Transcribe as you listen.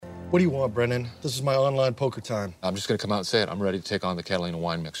What do you want, Brennan? This is my online poker time. I'm just going to come out and say it. I'm ready to take on the Catalina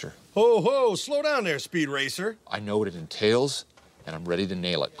wine mixer. Ho, ho, slow down there, Speed Racer. I know what it entails, and I'm ready to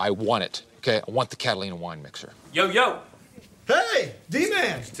nail it. I want it, okay? I want the Catalina wine mixer. Yo. Hey,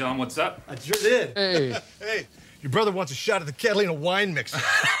 D-Man. Did you tell him what's up? I sure did. Hey. Hey, your brother wants a shot at the Catalina wine mixer.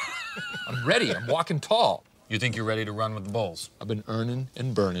 I'm ready. I'm walking tall. You think you're ready to run with the Bulls? I've been earning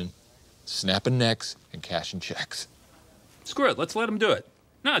and burning, snapping necks and cashing checks. Screw it. Let's let him do it.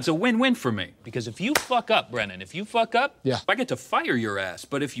 No, it's a win-win for me. Because if you fuck up, Brennan, Yeah. I get to fire your ass.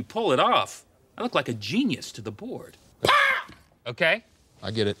 But if you pull it off, I look like a genius to the board. Okay?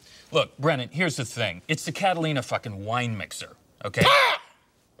 I get it. Look, Brennan, here's the thing. It's the Catalina fucking wine mixer, okay?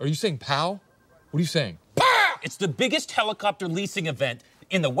 Are you saying pow? What are you saying? It's the biggest helicopter leasing event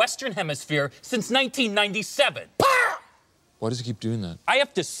in the Western Hemisphere since 1997. Why does he keep doing that? I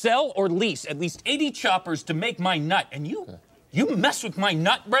have to sell or lease at least 80 choppers to make my nut. And you mess with my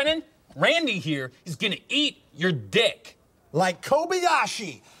nut, Brennan, Randy here is gonna eat your dick. Like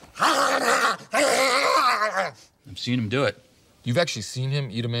Kobayashi. I've seen him do it. You've actually seen him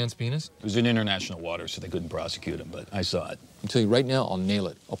eat a man's penis? It was in international water, so they couldn't prosecute him, but I saw it. I'm telling you right now, I'll nail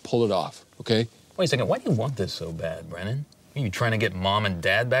it. I'll pull it off, okay? Wait a second, why do you want this so bad, Brennan? Are you trying to get mom and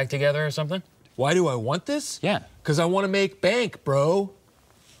dad back together or something? Why do I want this? Yeah. Because I want to make bank, bro.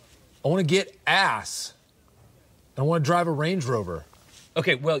 I want to get ass. I want to drive a Range Rover.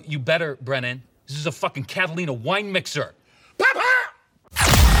 Okay, well, you better, Brennan. This is a fucking Catalina wine mixer.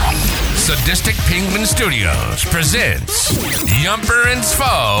 Sadistic Penguin Studios presents Yumper and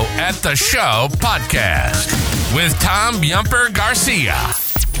Sfo at the Show podcast with Tom Yumper Garcia.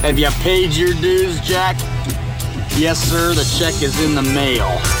 Have you paid your dues, Jack? Yes, sir, the check is in the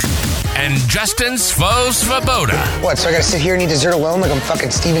mail. And Justin Sfo Svoboda. What, so I gotta sit here and eat dessert alone like I'm fucking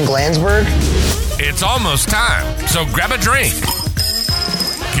Steven Glansberg? It's almost time, so grab a drink.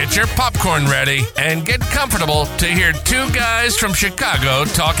 Get your popcorn ready and get comfortable to hear two guys from Chicago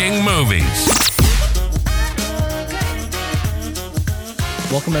talking movies.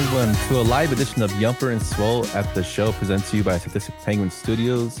 Welcome everyone to a live edition of Yumper and Sfo at the Show, presented to you by Sadistic Penguin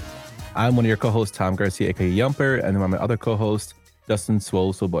Studios. I'm one of your co-hosts, Tom Garcia, aka Yumper, and then my other co-host, Justin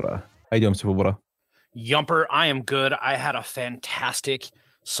Sfo Svoboda. How you doing, Mr. Svoboda? Yumper, I am good. I had a fantastic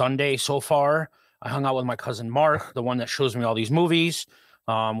Sunday so far. I hung out with my cousin Mark, the one that shows me all these movies.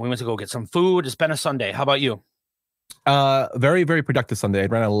 We went to go get some food. It's been a Sunday. How about you? Very, very productive Sunday. I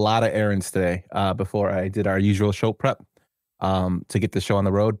ran a lot of errands today before I did our usual show prep to get the show on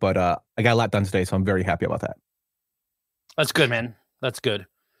the road. But I got a lot done today, so I'm very happy about that. That's good, man. That's good.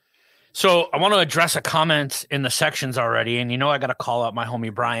 So I want to address a comment in the sections already. And I got to call out my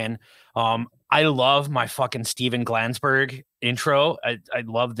homie Brian. I love my fucking Steven Glansberg intro. I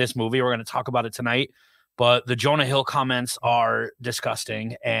love this movie. We're going to talk about it tonight. But the Jonah Hill comments are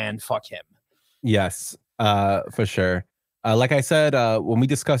disgusting, and fuck him. Yes, for sure. Like I said, when we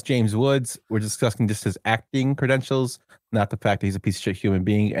discuss James Woods, we're discussing just his acting credentials, not the fact that he's a piece of shit human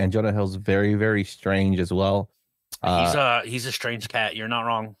being. And Jonah Hill's very, very strange as well. He's a strange cat. You're not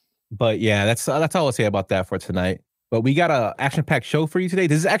wrong. But yeah, that's all I'll say about that for tonight. But we got a action-packed show for you today.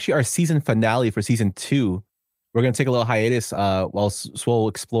 This is actually our season finale for season 2. We're going to take a little hiatus while Swole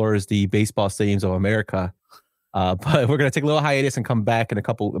explores the baseball stadiums of America. But we're going to take a little hiatus and come back in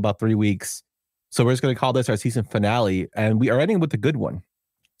about 3 weeks. So we're just going to call this our season finale. And we are ending with a good one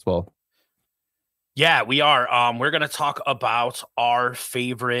as well. Yeah, we are. We're going to talk about our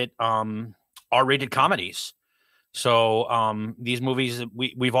favorite R-rated comedies. So these movies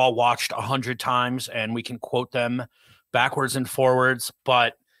we've all watched 100 times and we can quote them backwards and forwards.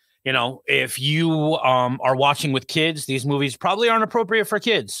 But if you are watching with kids, these movies probably aren't appropriate for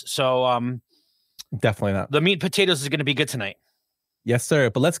kids. So definitely not. The meat and potatoes is going to be good tonight. Yes, sir.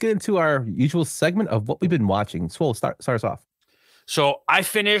 But let's get into our usual segment of what we've been watching. Swole, start us off. So I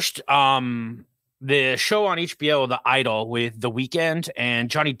finished the show on HBO, The Idol, with The Weeknd and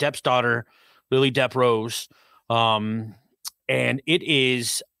Johnny Depp's daughter, Lily Depp Rose. And it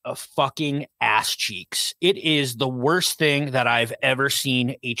is a fucking ass cheeks. It is the worst thing that I've ever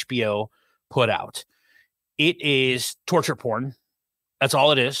seen HBO put out. It is torture porn. That's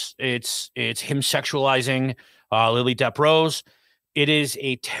all it is. It's him sexualizing Lily Depp Rose. It is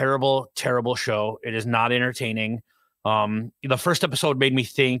a terrible, terrible show. It is not entertaining. The first episode made me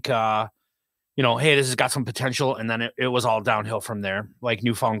think, hey, this has got some potential. And then it was all downhill from there, like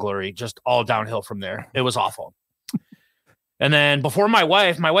Newfound Glory, just all downhill from there. It was awful. And then before my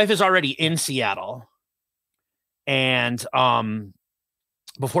wife is already in Seattle. And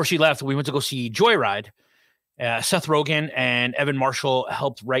before she left, we went to go see Joyride. Seth Rogen and Evan Marshall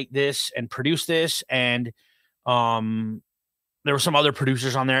helped write this and produce this. And there were some other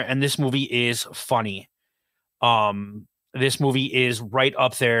producers on there, and this movie is funny. This movie is right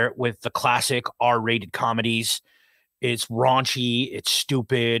up there with the classic R-rated comedies. It's raunchy, it's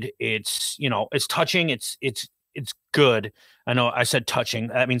stupid, it's it's touching, it's good. I know I said touching.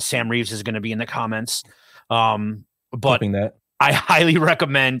 That means Sam Reeves is going to be in the comments. But that. I highly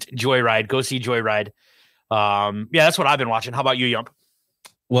recommend Joyride. Go see Joyride. Yeah, that's what I've been watching. How about you, Yump?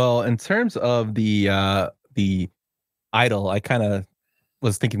 Well, in terms of the Idol, I kind of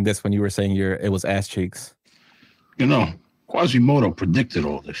was thinking this when you were saying it was ass cheeks. Quasimodo predicted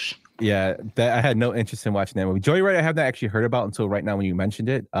all this. Yeah, that I had no interest in watching that movie. Joyride, I have not actually heard about until right now when you mentioned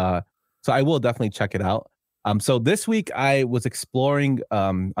it. So I will definitely check it out. So this week I was exploring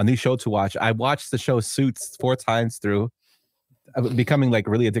a new show to watch. I watched the show Suits 4 times through. I'm becoming like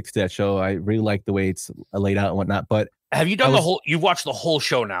really addicted to that show. I really like the way it's laid out and whatnot. But have you done you've watched the whole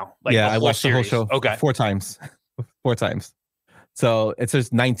show now? Like yeah, I watched the whole show. Okay. 4 times. 4 times. So it's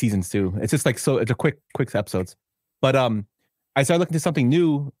just 9 seasons too. It's just like, so it's a quick episodes. But I started looking to something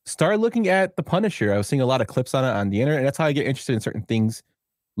new, started looking at The Punisher. I was seeing a lot of clips on it on the internet, and that's how I get interested in certain things.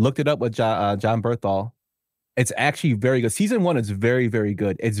 Looked it up with John Berthal. It's actually very good. Season 1 is very, very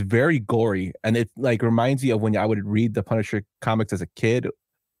good. It's very gory, and it like reminds me of when I would read the Punisher comics as a kid,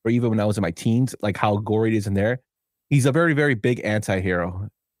 or even when I was in my teens, like how gory it is in there. He's a very, very big anti-hero,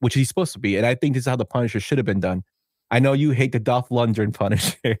 which he's supposed to be, and I think this is how the Punisher should have been done. I know you hate the Dolph Lundgren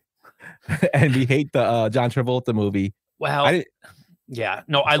Punisher, and we hate the John Travolta movie. Well, yeah,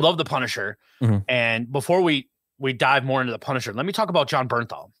 no, I love the Punisher. Mm-hmm. And before we dive more into the Punisher, let me talk about John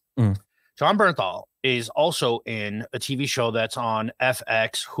Bernthal. Mm. John Bernthal is also in a TV show that's on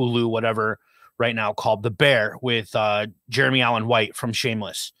FX, Hulu, whatever, right now called The Bear with Jeremy Allen White from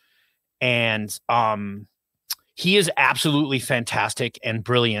Shameless. And he is absolutely fantastic and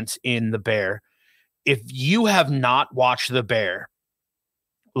brilliant in The Bear. If you have not watched The Bear,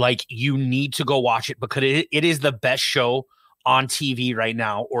 like, you need to go watch it because it is the best show on TV right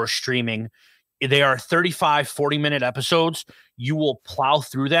now or streaming. They are 35, 40-minute episodes. You will plow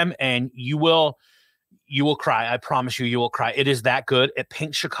through them and you will cry. I promise you will cry. It is that good. It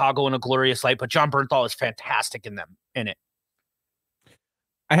paints Chicago in a glorious light, but John Bernthal is fantastic in it.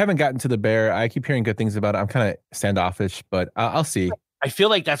 I haven't gotten to The Bear. I keep hearing good things about it. I'm kind of standoffish, but I'll see. I feel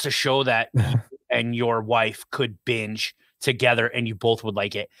like that's a show that you and your wife could binge together and you both would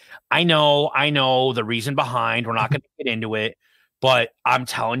like it. I know the reason behind. We're not going to get into it, but I'm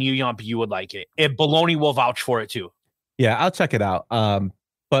telling you, you would like it. Baloney will vouch for it too. Yeah, I'll check it out.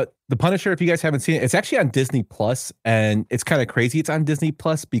 But The Punisher, if you guys haven't seen it, it's actually on Disney Plus, and it's kind of crazy. It's on Disney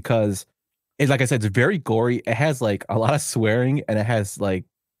Plus because it's, like I said, it's very gory. It has like a lot of swearing, and it has like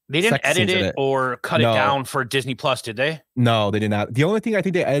they didn't edit it or cut it down for Disney Plus, did they? No, they did not. The only thing I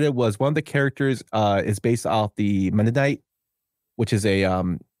think they edited was one of the characters is based off the Mennonite, which is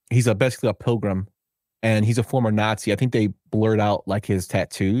he's basically a pilgrim, and he's a former Nazi. I think they blurred out like his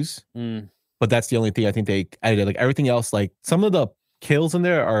tattoos, but that's the only thing I think they edited. Like everything else, like some of the kills in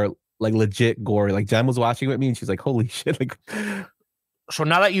there are like legit gory. Like Jen was watching with me, and she's like, "Holy shit!" Like, so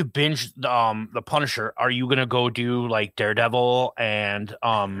now that you binged the Punisher, are you gonna go do like Daredevil and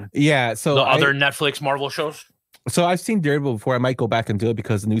yeah, so the other Netflix Marvel shows? So I've seen Daredevil before. I might go back and do it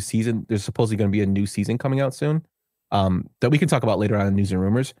because the new season, there's supposedly going to be a new season coming out soon. That we can talk about later on in News and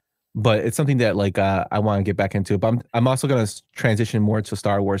Rumors, but it's something that like I want to get back into. But I'm also going to transition more to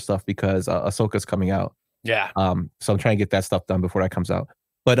Star Wars stuff because Ahsoka's coming out. Yeah. So I'm trying to get that stuff done before that comes out.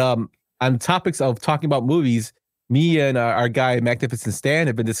 But on topics of talking about movies, me and our guy Magnificent Stan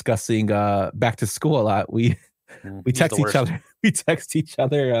have been discussing back to school a lot. We text each other. We text each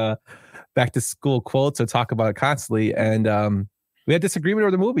other back to school quotes or talk about it constantly. And we had disagreement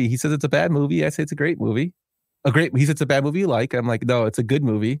over the movie. He says it's a bad movie. I say it's a great movie. He said it's a bad movie you like. I'm like, no, it's a good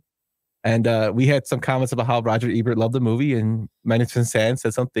movie. And we had some comments about how Roger Ebert loved the movie, and Magnificent Stan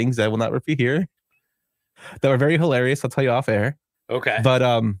said some things that I will not repeat here that were very hilarious. I'll tell you off air. Okay.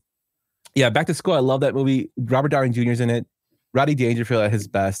 But yeah, Back to School. I love that movie. Robert Downey Jr. is in it. Rodney Dangerfield at his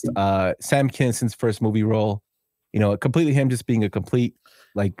best. Sam Kinnison's first movie role. Completely him just being a complete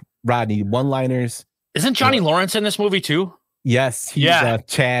like Rodney one-liners. Isn't Johnny Lawrence in this movie too? Yes. He's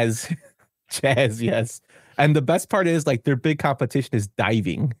Chaz. Chaz, yes. And the best part is like their big competition is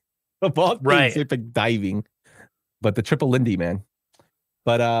diving. Of all things, they pick diving. But the triple Lindy, man.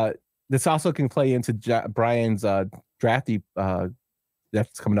 But this also can play into Brian's drafty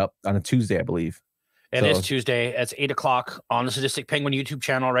that's coming up on a Tuesday, I believe. It is Tuesday. It's 8:00 on the Sadistic Penguin YouTube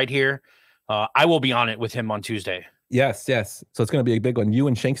channel right here. I will be on it with him on Tuesday. Yes. So it's going to be a big one. You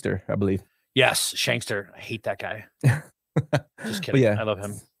and Shankster, I believe. Yes, Shankster. I hate that guy. Just kidding. Yeah, I love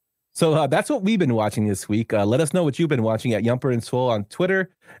him. So that's what we've been watching this week. Let us know what you've been watching at Yumper and Swole on Twitter.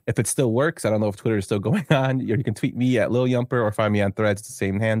 If it still works, I don't know if Twitter is still going on. You can tweet me at Lil Yumper or find me on Threads. It's the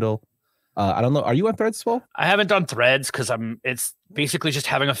same handle. I don't know. Are you on Threads, Swole? I haven't done Threads because it's basically just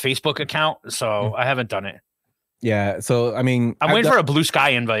having a Facebook account. So I haven't done it. Yeah. So, I mean, I'm waiting for a Blue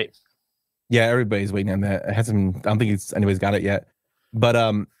Sky invite. Yeah, everybody's waiting on that. It hasn't. I don't think anybody's got it yet. But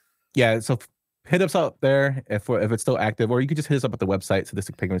yeah. So hit us up there if it's still active, or you could just hit us up at the website,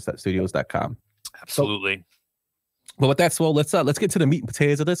 sadisticpenguins.studios.com. Absolutely. But with that, Swole, let's get to the meat and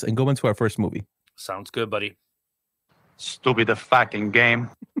potatoes of this and go into our first movie. Sounds good, buddy. Stupid fucking game.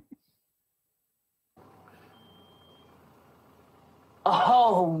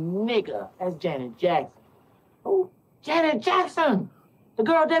 Oh, nigga, that's Janet Jackson. Oh, Janet Jackson, the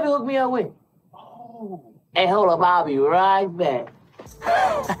girl Debbie hooked me up with. Oh, hey, hold up, I'll be right back.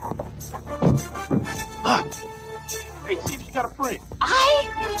 Hey, see if you got a friend.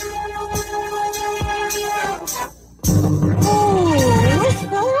 What's going on?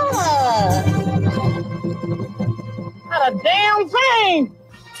 Not a damn thing.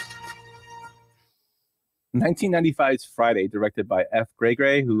 1995's Friday, directed by F.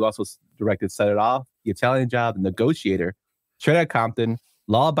 Gray, who also directed Set It Off, The Italian Job, The Negotiator, Straight Outta Compton,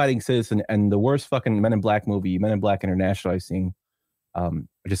 Law Abiding Citizen, and the worst fucking Men in Black movie, Men in Black International, I've seen.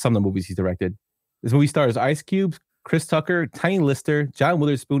 Just some of the movies he's directed. This movie stars Ice Cube, Chris Tucker, Tiny Lister, John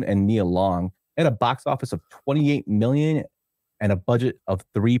Witherspoon, and Nia Long. It had a box office of $28 million and a budget of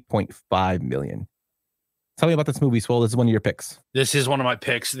 $3.5 million. Tell me about this movie, Swole. This is one of your picks. This is one of my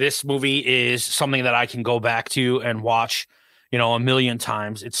picks. This movie is something that I can go back to and watch, a million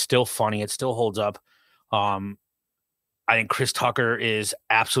times. It's still funny. It still holds up. I think Chris Tucker is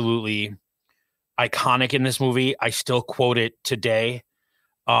absolutely iconic in this movie. I still quote it today.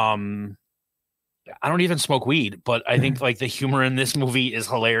 I don't even smoke weed, but I think like the humor in this movie is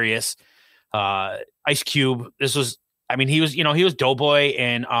hilarious. Ice Cube, he was Doughboy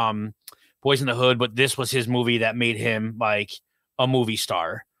and Boys in the Hood, but this was his movie that made him like a movie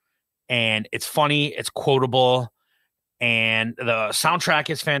star. And it's funny, it's quotable, and the soundtrack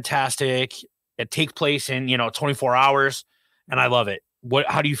is fantastic. It takes place in 24 hours, and I love it.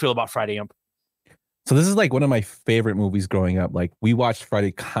 How do you feel about Friday, Ump? So this is like one of my favorite movies growing up. Like we watched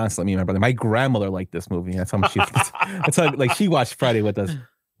Friday constantly, me and my brother. My grandmother liked this movie. That's how much she watched Friday with us.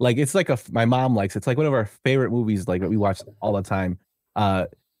 Like it's like my mom likes it. It's like one of our favorite movies, like that we watch all the time.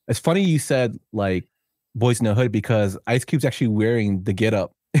 It's funny you said like Boys in the Hood because Ice Cube's actually wearing the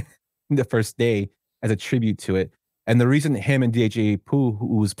getup the first day as a tribute to it. And the reason him and DJ Pooh,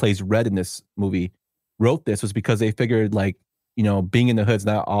 who plays Red in this movie, wrote this was because they figured like, being in the hood's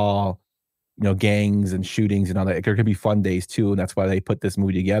not all, gangs and shootings and all that. There could be fun days too. And that's why they put this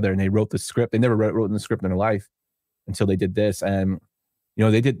movie together and they wrote the script. They never wrote in the script in their life until they did this. And,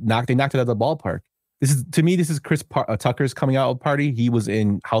 they knocked it out of the ballpark. This is Chris Tucker's coming out party. He was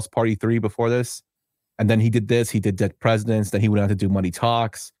in House Party 3 before this. And then he did this. He did Dead Presidents. Then he went on to do Money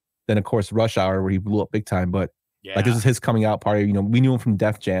Talks. Then, of course, Rush Hour, where he blew up big time. But like this is his coming out party. We knew him from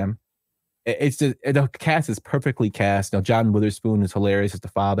Def Jam. The cast is perfectly cast. John Witherspoon is hilarious as the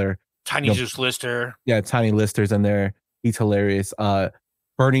father. Tiny Juice Lister. Yeah, Tiny Lister's in there. He's hilarious.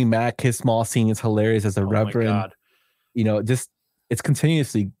 Bernie Mac, his small scene is hilarious as a reverend. My God. It's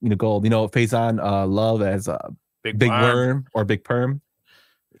continuously gold. Faison Love as Big Worm or Big Perm.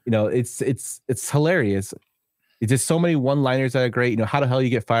 It's hilarious. It's just so many one-liners that are great. How the hell you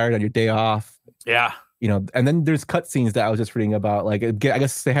get fired on your day off? Yeah. And then there's cut scenes that I was just reading about. Like I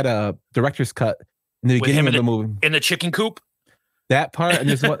guess they had a director's cut in the beginning of the movie. In the chicken coop? That part, and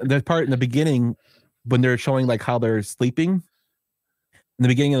there's part in the beginning when they're showing like how they're sleeping. In the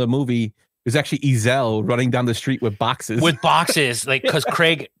beginning of the movie, there's actually Ezel running down the street with boxes. Like because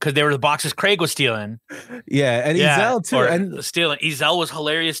they were the boxes Craig was stealing. Yeah, and Ezel too. And stealing. Ezel was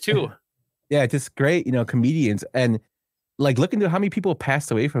hilarious too. Yeah, just great, comedians. And like look into how many people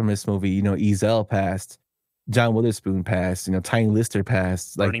passed away from this movie. Ezel passed, John Witherspoon passed, Tiny Lister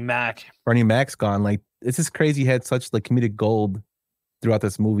passed, like Bernie Mac's gone. Like it's just crazy. He had such like comedic gold throughout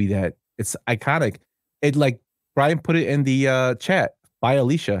this movie that it's iconic. It like Brian put it in the chat. By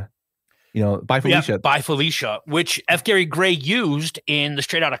Alicia. By Felicia. Yeah, By Felicia, which F. Gary Gray used in the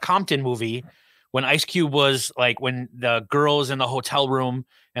Straight Outta Compton movie when Ice Cube was like, when the girl's in the hotel room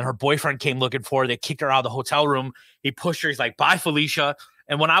and her boyfriend came looking for her, they kicked her out of the hotel room. He pushed her. He's like, bye, Felicia.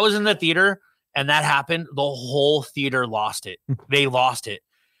 And when I was in the theater and that happened, the whole theater lost it. They lost it.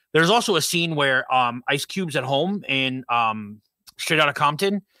 There's also a scene where Ice Cube's at home in Straight Outta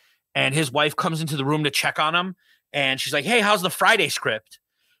Compton and his wife comes into the room to check on him. And she's like, hey, how's the Friday script?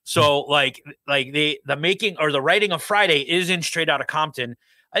 So like the making or the writing of Friday is in Straight Outta Compton.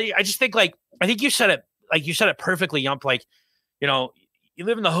 I just think like I think you said it perfectly, Yump. Like, you know, you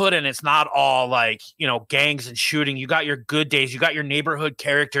live in the hood and it's not all like, you know, gangs and shooting. You got your good days, you got your neighborhood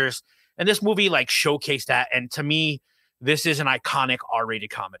characters, and this movie like showcased that. And to me, this is an iconic R-rated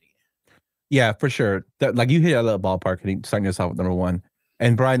comedy. Yeah, for sure. Like you hit a little ballpark and starting yourself with number one.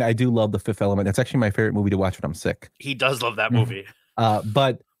 And Brian, I do love The Fifth Element. That's actually my favorite movie to watch when I'm sick. He does love that movie.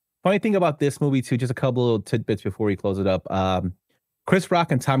 But funny thing about this movie too, just a couple little tidbits before we close it up. Chris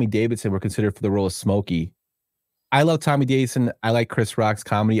Rock and Tommy Davidson were considered for the role of Smokey. I love Tommy Davidson. I like Chris Rock's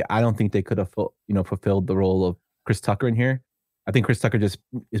comedy. I don't think they could have, fulfilled the role of Chris Tucker in here. I think Chris Tucker just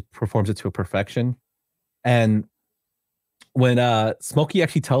performs it to a perfection. And when Smokey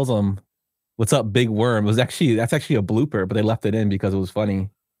actually tells him, "What's up, big worm?" that's actually a blooper, but they left it in because it was funny.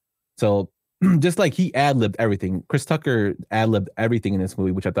 So just like he ad-libbed everything. Chris Tucker ad-libbed everything in this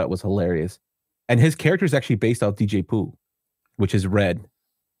movie, which I thought was hilarious. And his character is actually based off DJ Pooh, which is Red,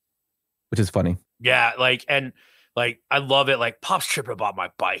 which is funny. Yeah, I love it. Like, Pop's tripping about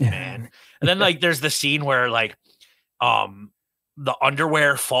my bike, man. And then like there's the scene where like the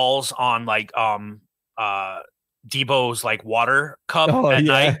underwear falls on like Debo's like water cup at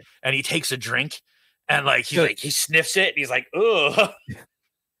night, and he takes a drink and like he sniffs it and he's like, ugh.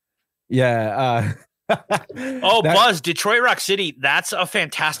 Yeah. Buzz, Detroit Rock City. That's a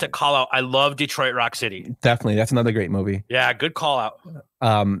fantastic call out. I love Detroit Rock City. Definitely. That's another great movie. Yeah, good call out.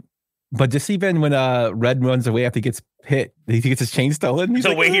 But just even when Red runs away after he gets hit, he gets his chain stolen.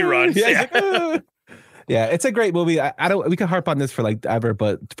 The way he runs. Yeah, like, yeah, it's a great movie. I don't. We could harp on this for like ever,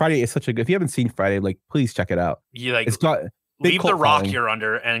 but Friday is such a good. If you haven't seen Friday, like please check it out. You like it's got leave the rock you're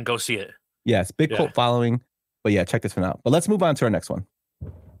under and go see it. Yes, big cult following. But yeah, check this one out. But let's move on to our next one.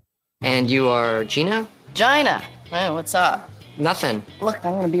 And you are Gina? Gina. Hey, what's up? Nothing. Look,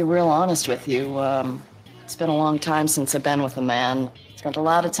 I'm going to be real honest with you. It's been a long time since I've been with a man. Spent a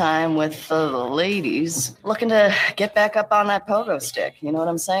lot of time with the ladies. Looking to get back up on that pogo stick. You know what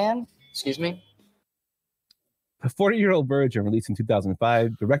I'm saying? Excuse me? A 40-Year-Old Virgin, released in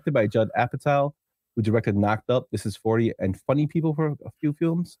 2005, directed by Judd Apatow, who directed Knocked Up, This Is 40, and Funny People for a few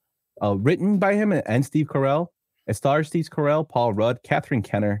films. Written by him and Steve Carell. It stars Steve Carell, Paul Rudd, Catherine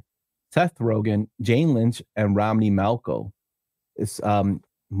Kenner, Seth Rogen, Jane Lynch, and Romney Malco. This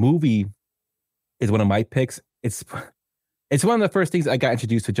movie is one of my picks. It's one of the first things I got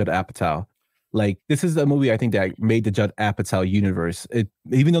introduced to Judd Apatow. Like, this is a movie I think that made the Judd Apatow universe.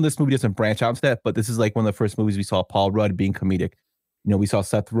 Even though this movie doesn't branch out into that, but this is like one of the first movies we saw Paul Rudd being comedic. You know, we saw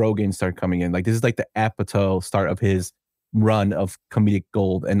Seth Rogen start coming in. Like, this is like the Apatow start of his run of comedic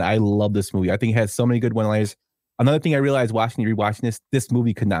gold. And I love this movie. I think it has so many good one-liners. Another thing I realized rewatching this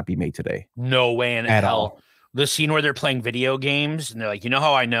movie could not be made today. No way in at hell. All. The scene where they're playing video games and they're like, you know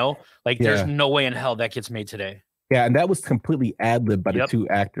how I know? Like, there's no way in hell that gets made today. Yeah, and that was completely ad-libbed by the two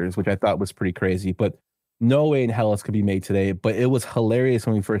actors, which I thought was pretty crazy. But no way in hell this could be made today. But it was hilarious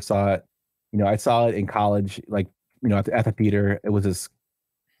when we first saw it. You know, I saw it in college, like, you know, at the theater. It was just,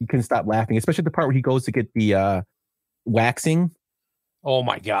 you couldn't stop laughing, especially the part where he goes to get the waxing. Oh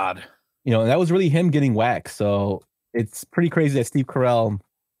my God. You know, and that was really him getting waxed. So it's pretty crazy that Steve Carell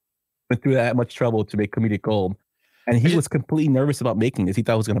went through that much trouble to make comedic gold. And he was completely nervous about making this. He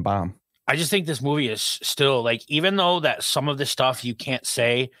thought it was going to bomb. I just think this movie is still like, even though that some of the stuff you can't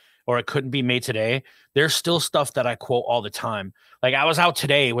say or it couldn't be made today, there's still stuff that I quote all the time. Like, I was out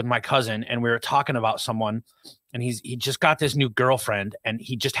today with my cousin and we were talking about someone and he just got this new girlfriend and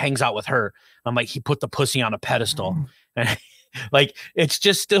he just hangs out with her. I'm like, he put the pussy on a pedestal. And like, it's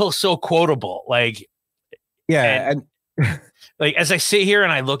just still so quotable. Like, yeah. And like, as I sit here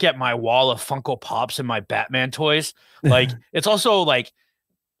and I look at my wall of Funko Pops and my Batman toys, like, it's also like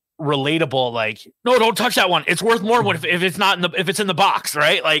relatable. Like, no, don't touch that one. It's worth more if it's not if it's in the box,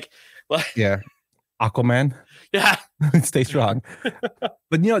 right? Like yeah, Aquaman. Yeah, stay strong.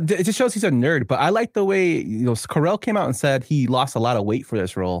 But you know, it just shows he's a nerd. But I like the way, you know, Carell came out and said he lost a lot of weight for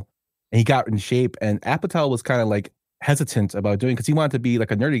this role, and he got in shape. And Apatow was kind of like hesitant about doing because he wanted to be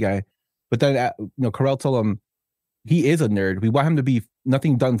like a nerdy guy. But then, you know, Carell told him he is a nerd. We want him to be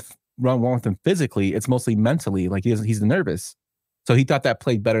nothing done wrong with him physically. It's mostly mentally. Like he's nervous. So he thought that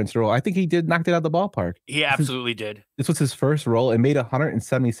played better into the role. I think he knocked it out of the ballpark. He absolutely did. This was his first role. It made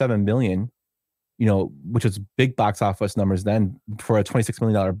 $177 million. You know, which was big box office numbers then for a $26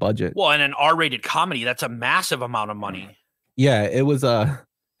 million budget. Well, and an R-rated comedy, that's a massive amount of money. Yeah, it was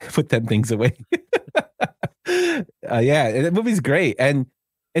put them things away. Yeah, the movie's great. And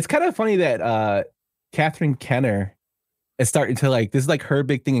it's kind of funny that Catherine Kenner is starting to like, this is like her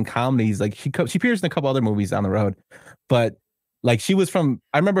big thing in comedies. Like she appears in a couple other movies down the road, but like she was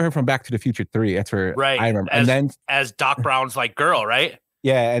I remember her from Back to the Future 3. That's where right. I remember. As Doc Brown's like girl, right?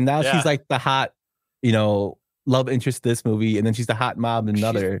 Yeah, and now Yeah. she's like the hot, love interest in this movie, and then she's the hot mom in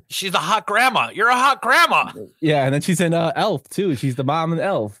another. She's the hot grandma. You're a hot grandma. Yeah, and then she's in Elf too. She's the mom in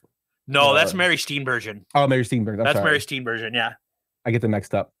Elf. No, that's Mary Steenburgen. Oh, Mary Steenburgen. That's sorry. Mary Steenburgen. Yeah. I get them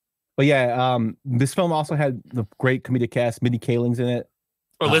mixed up. But yeah, this film also had the great comedic cast. Mindy Kaling's in it.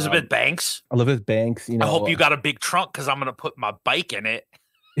 Elizabeth Banks. Elizabeth Banks. I hope you got a big trunk because I'm gonna put my bike in it.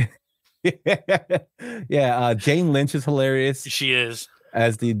 Yeah, Jane Lynch is hilarious. She is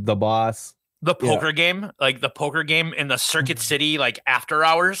as the boss. The poker game, like the poker game in the Circuit City, like after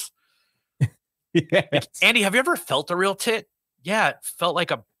hours. Yes. Like, Andy, have you ever felt a real tit? Yeah, it felt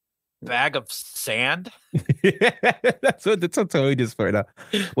like a bag of sand. That's what totally just for now.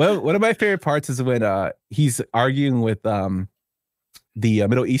 Well, one of my favorite parts is when he's arguing with the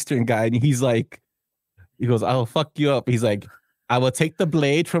Middle Eastern guy, and he goes, "I'll fuck you up." He's like, "I will take the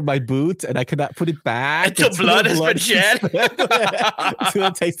blade from my boot, and I cannot put it back until blood has been shed." Until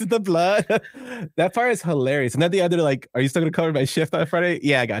it tasted the blood. That part is hilarious. And then the other, like, "Are you still gonna cover my shift on Friday?"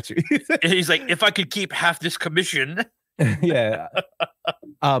 "Yeah, I got you." He's like, "If I could keep half this commission." Yeah.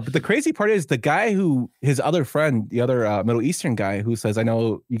 But the crazy part is the guy his other friend, the other Middle Eastern guy who says, "I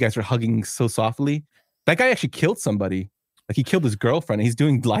know you guys are hugging so softly." That guy actually killed somebody. Like, he killed his girlfriend. He's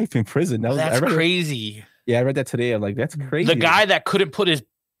doing life in prison. That's crazy. Yeah, I read that today. I'm like, that's crazy. The guy that couldn't put his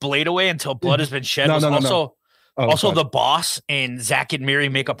blade away until blood has been shed was also the boss in Zack and Miri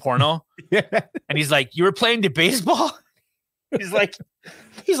Make a Porno. Yeah. And he's like, "You were playing the baseball?" He's like,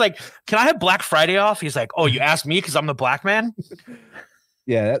 "Can I have Black Friday off?" He's like, "Oh, you asked me because I'm the black man?"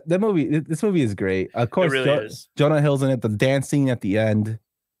 Yeah, this movie is great. Of course, it really is. Jonah Hill's in it. The dance scene at the end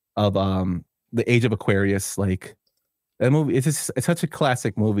of The Age of Aquarius, like, that movie, it's such a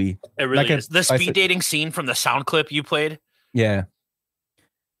classic movie. It really is. The speed dating scene from the sound clip you played. Yeah.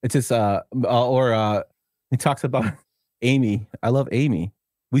 It's just he talks about Amy. I love Amy.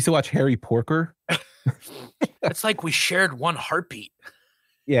 We used to watch Harry Porker. It's like we shared one heartbeat.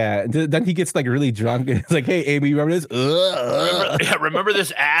 Yeah. Then he gets like really drunk and it's like, "Hey, Amy, you remember this?" Remember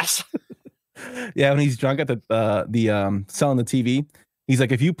this ass? Yeah, when he's drunk at the selling the TV. He's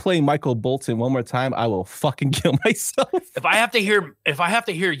like, "If you play Michael Bolton one more time, I will fucking kill myself." If I have to hear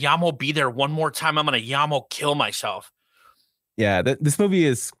Yamo be there one more time, I'm gonna Yamo kill myself. Yeah, this movie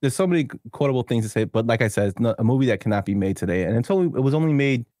there's so many quotable things to say, but like I said, it's not a movie that cannot be made today. And it was only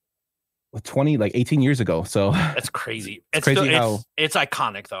made 18 years ago. So that's crazy. It's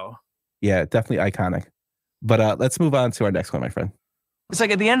iconic though. Yeah, definitely iconic. But let's move on to our next one, my friend. It's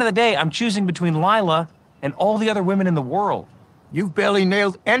like at the end of the day, I'm choosing between Lila and all the other women in the world. You've barely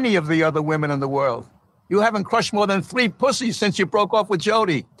nailed any of the other women in the world. You haven't crushed more than 3 pussies since you broke off with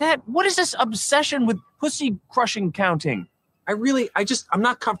Jody. Dad, what is this obsession with pussy crushing counting? I'm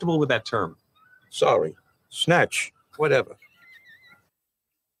not comfortable with that term. Sorry. Snatch. Whatever.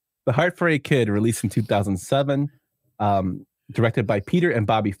 The Heartbreak Kid, released in 2007, directed by Peter and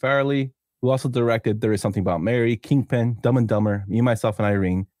Bobby Farrelly, who also directed There Is Something About Mary, Kingpin, Dumb and Dumber, Me, Myself, and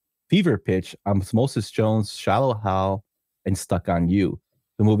Irene, Fever Pitch, Osmosis Jones, Shallow Hal, and Stuck on You.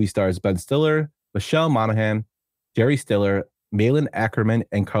 The movie stars Ben Stiller, Michelle Monaghan, Jerry Stiller, Malin Ackerman,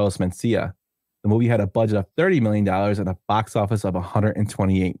 and Carlos Mencia. The movie had a budget of $30 million and a box office of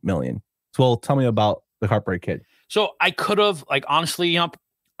 $128 million. So, well, tell me about The Heartbreak Kid. So I could have, honestly,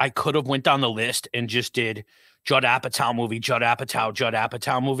 I could have went down the list and just did Judd Apatow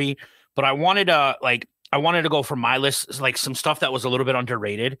movie. But I wanted to go for my list, like some stuff that was a little bit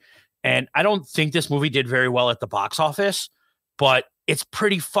underrated. And I don't think this movie did very well at the box office, but it's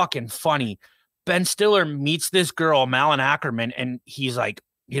pretty fucking funny. Ben Stiller meets this girl, Malin Ackerman, and he's like,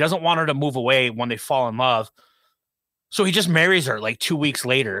 he doesn't want her to move away when they fall in love. So he just marries her like 2 weeks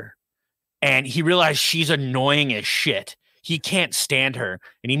later. And he realized she's annoying as shit. He can't stand her.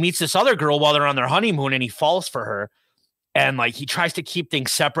 And he meets this other girl while they're on their honeymoon and he falls for her. And like he tries to keep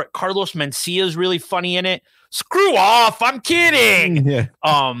things separate. Carlos Mencia is really funny in it. Screw off. I'm kidding. Yeah.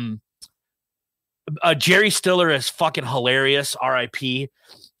 Jerry Stiller is fucking hilarious. R.I.P.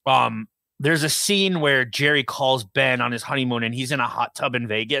 There's a scene where Jerry calls Ben on his honeymoon and he's in a hot tub in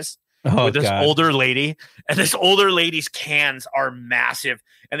Vegas with this older lady. And this older lady's cans are massive.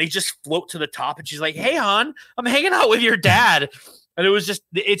 And they just float to the top. And she's like, "Hey, hon, I'm hanging out with your dad." And it was just,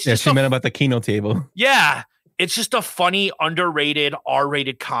 she meant about the Keno table. Yeah. It's just a funny, underrated,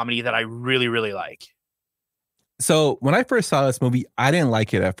 R-rated comedy that I really, really like. So when I first saw this movie, I didn't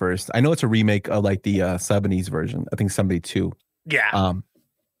like it at first. I know it's a remake of like the 70s version. I think 72. Yeah.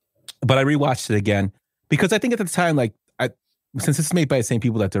 But I rewatched it again because I think at the time, since it's made by the same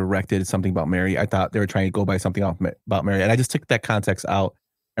people that directed Something About Mary, I thought they were trying to go by something else about Mary. And I just took that context out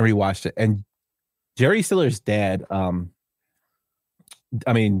and rewatched it. And Jerry Stiller's dad,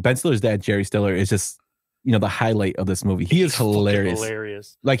 I mean, Ben Stiller's dad, Jerry Stiller, is just, the highlight of this movie. He is hilarious.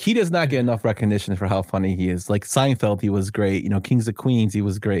 Hilarious. Like, he does not get enough recognition for how funny he is. Like Seinfeld, he was great. Kings of Queens, he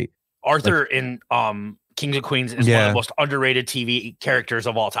was great. Arthur in Kings of Queens is one of the most underrated TV characters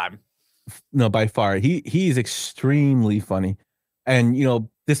of all time. No, by far. He's extremely funny. And,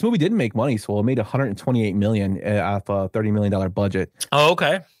 this movie didn't make money, so it made $128 million off a $30 million budget. Oh,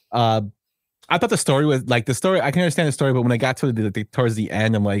 okay. I thought the story was I can understand the story, but when I got to towards the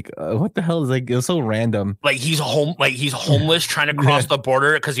end, I'm like, what the hell is it was so random. Like he's homeless trying to cross the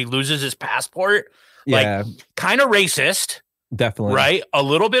border because he loses his passport. Yeah. Like kind of racist. Definitely. Right. A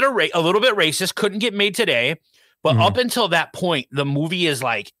little bit racist. Couldn't get made today. But up until that point, the movie is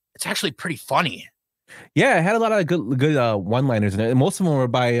it's actually pretty funny. Yeah. It had a lot of good one-liners in it. And most of them were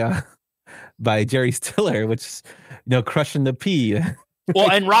by Jerry Stiller, which is, crushing the pea.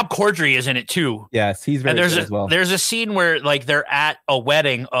 Well, and Rob Corddry is in it too. Yes, he's very good as well. There's a scene where they're at a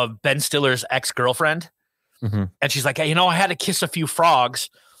wedding of Ben Stiller's ex-girlfriend, and she's like, hey, I had to kiss a few frogs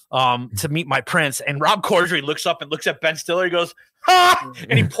to meet my prince. And Rob Corddry looks up and looks at Ben Stiller. He goes, ha!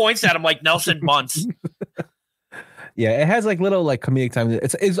 And he points at him like Nelson Muntz. Yeah, it has little comedic time.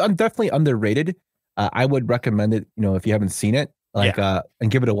 It's definitely underrated. I would recommend it. If you haven't seen it, and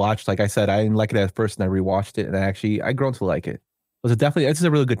give it a watch. Like I said, I didn't like it at first, and I rewatched it, and I grown to like it. It's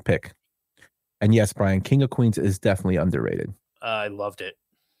a really good pick. And yes, Brian, King of Queens is definitely underrated. I loved it.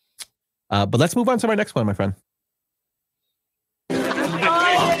 But let's move on to our next one, my friend. You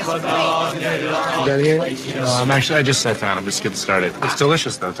got here? No, I just sat down. I'm just getting started. It's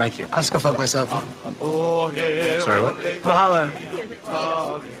delicious, though. Thank you. I'll just go fuck myself. Sorry, what? Mahalo.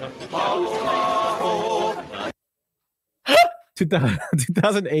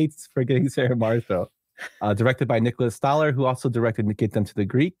 2008's Forgetting Sarah Marshall. Directed by Nicholas Stoller, who also directed Get Them to the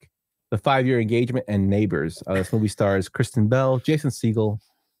Greek, The 5-Year Engagement, and Neighbors. This movie stars Kristen Bell, Jason Segel,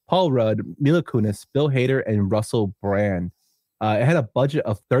 Paul Rudd, Mila Kunis, Bill Hader, and Russell Brand. It had a budget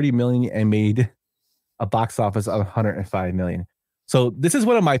of $30 million and made a box office of $105 million. So this is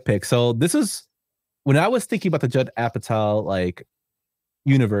one of my picks. So this is when I was thinking about the Judd Apatow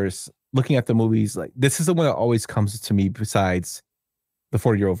universe, looking at the movies, this is the one that always comes to me besides The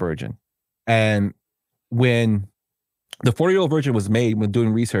 40-Year-Old Virgin. And when The 40-Year-Old Virgin was made, when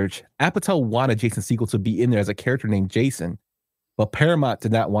doing research, Apatow wanted Jason Segel to be in there as a character named Jason, but Paramount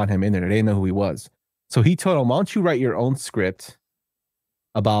did not want him in there. They didn't know who he was. So he told him, why don't you write your own script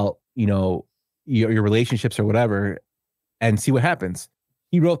about, your relationships or whatever and see what happens.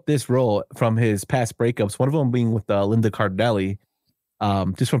 He wrote this role from his past breakups, one of them being with Linda Cardellini,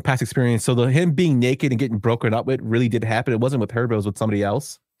 just from past experience. So him being naked and getting broken up with really did happen. It wasn't with her, but it was with somebody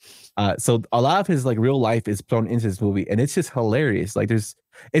else. So a lot of his real life is thrown into this movie, and it's just hilarious.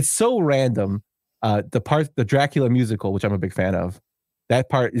 It's so random. The Dracula musical, which I'm a big fan of, that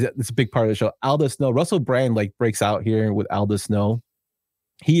part it's a big part of the show. Alda Snow, Russell Brand breaks out here with Alda Snow.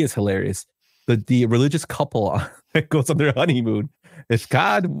 He is hilarious. The religious couple that goes on their honeymoon. If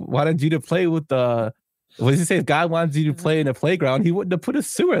God wanted you to play with what does he say? If God wanted you to play in a playground, he wouldn't have put a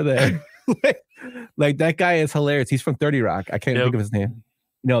sewer there. That guy is hilarious. He's from 30 Rock. I can't think of his name.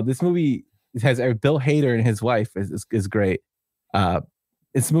 This movie has Bill Hader and his wife is great.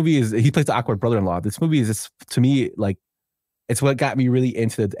 This movie he plays the awkward brother-in-law. This movie is just, to me, it's what got me really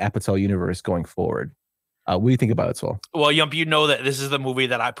into the Apatow universe going forward. What do you think about it, Swell? Well, Yump, that this is the movie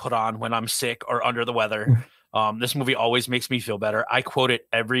that I put on when I'm sick or under the weather. This movie always makes me feel better. I quote it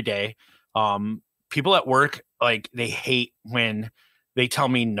every day. People at work, they hate when they tell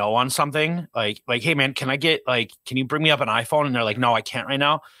me no on something. Like, hey man, can you bring me up an iPhone? And they're like, no, I can't right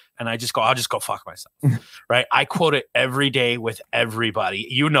now. And I just go, I'll just go fuck myself. Right. I quote it every day with everybody.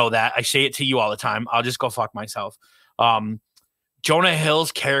 You know that. I say it to you all the time. I'll just go fuck myself. Jonah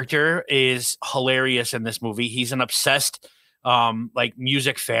Hill's character is hilarious in this movie. He's an obsessed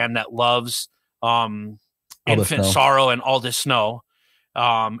music fan that loves Infant Sorrow and All This Snow.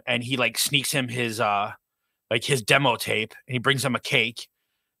 And he sneaks him his his demo tape, and he brings him a cake.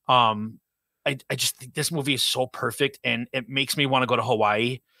 I just think this movie is so perfect, and it makes me want to go to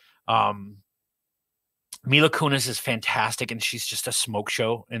Hawaii. Mila Kunis is fantastic, and she's just a smoke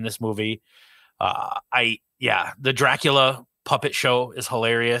show in this movie. The Dracula puppet show is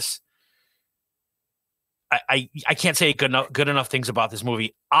hilarious. I can't say good enough things about this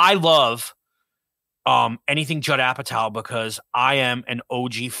movie. I love anything Judd Apatow because I am an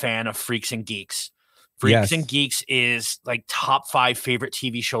OG fan of Freaks and Geeks. Freaks and Geeks is top 5 favorite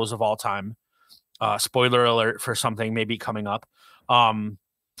TV shows of all time. Spoiler alert for something maybe coming up.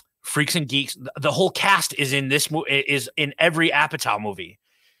 Freaks and Geeks, the whole cast is in this is in every Apatow movie.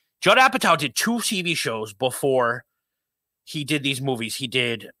 Judd Apatow did 2 TV shows before he did these movies. He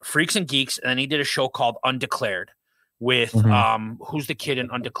did Freaks and Geeks, and then he did a show called Undeclared with who's the kid in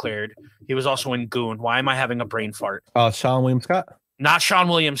Undeclared? He was also in Goon. Why am I having a brain fart? Sean William Scott? Not Sean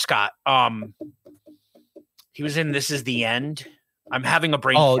William Scott. He was in This Is the End. I'm having a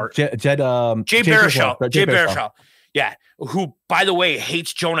brain fart. Jay Baruchel. Jay Baruchel. Yeah. Who, by the way,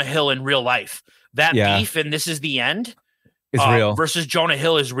 hates Jonah Hill in real life. That beef in This Is the End is real. Versus Jonah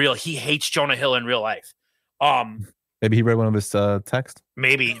Hill is real. He hates Jonah Hill in real life. Maybe he read one of his texts.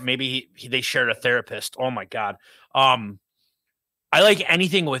 Maybe they shared a therapist. Oh my God. I like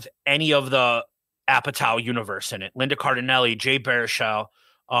anything with any of the Apatow universe in it. Linda Cardinelli, Jay Baruchel.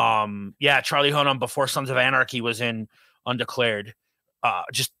 Charlie Hunnam before Sons of Anarchy was in Undeclared.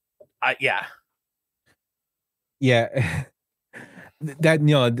 Yeah.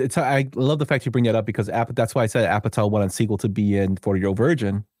 That I love the fact you bring that up because that's why I said Apatow wanted sequel to be in 40-Year-Old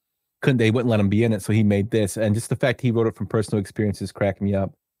Virgin. They wouldn't let him be in it, so he made this. And just the fact he wrote it from personal experiences cracked me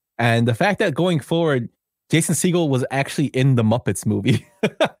up. And the fact that going forward, Jason Segel was actually in the Muppets movie,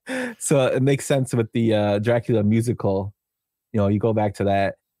 so it makes sense with the Dracula musical. You go back to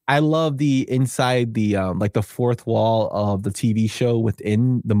that. I love the inside the like the fourth wall of the TV show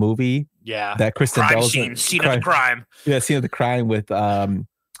within the movie. Yeah, that Kristen Bell's scene of the crime. Yeah, scene of the crime with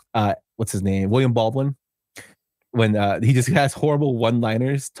what's his name, William Baldwin, when he just has horrible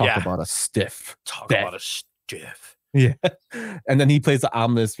one-liners. Talk about a stiff. Yeah, and then he plays the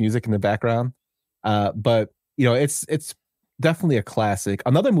ominous music in the background. But it's definitely a classic.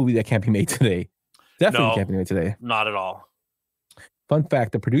 Another movie that can't be made today. Can't be made today. Not at all. Fun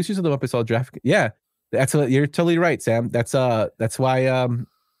fact: the producers of the Muppets all draft. Yeah, you're totally right, Sam. That's why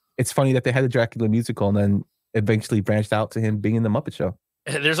it's funny that they had the Dracula musical and then eventually branched out to him being in the Muppet Show.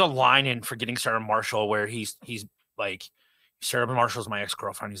 There's a line in Forgetting Sarah Marshall where he's like, Sarah Marshall's my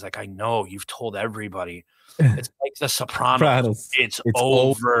ex-girlfriend. He's like, I know you've told everybody. It's like The Sopranos. It's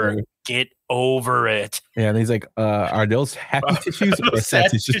over. Get over it. Yeah, and he's like, are those happy tissues or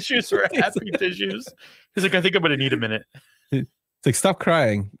sad tissues or happy tissues? He's like, I think I'm gonna need a minute. It's like, stop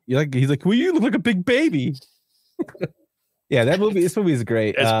crying. He's like, well, you look like a big baby. Yeah, this movie is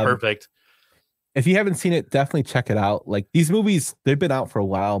great. It's perfect. If you haven't seen it, definitely check it out. Like, these movies, they've been out for a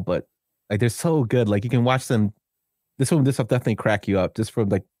while, but like they're so good. Like, you can watch them. This will definitely crack you up just from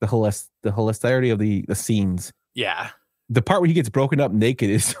like the hilarity of the scenes. Yeah. The part where he gets broken up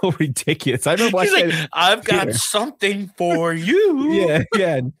naked is so ridiculous. I remember watching He's like, I've got something for you. Yeah.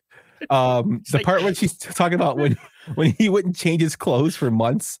 The part when she's talking about when he wouldn't change his clothes for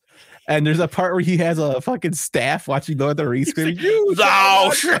months, and there's a part where he has a fucking staff watching Lord of the Rings screaming, "Thou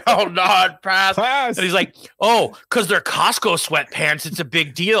shalt not pass." And he's like, "Oh, because they're Costco sweatpants, it's a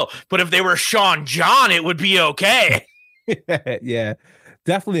big deal. But if they were Sean John, it would be okay." Yeah,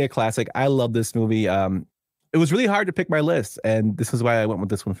 definitely a classic. I love this movie. It was really hard to pick my list, and this is why I went with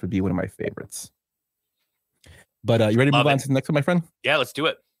this one for be one of my favorites. But you ready to move on to the next one, my friend? Yeah, let's do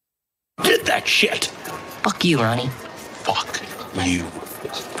it. Get that shit. Fuck you, Ronnie. Fuck you.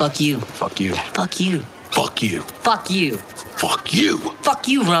 Fuck you. Fuck you. Fuck you. Fuck you. Fuck you. Fuck you. Fuck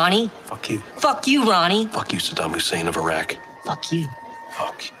you, Ronnie. Fuck you. Fuck you, Ronnie. Fuck you, Saddam Hussein of Iraq. Fuck you.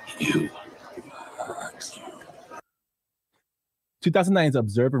 Fuck you. 2009's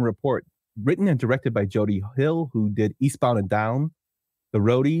Observe and Report, written and directed by Jody Hill, who did Eastbound and Down, The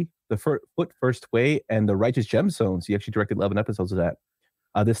Roadie, The Foot First Way, and The Righteous Gemstones. He actually directed 11 episodes of that.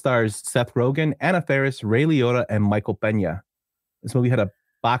 This stars Seth Rogen, Anna Faris, Ray Liotta, and Michael Pena. This movie had a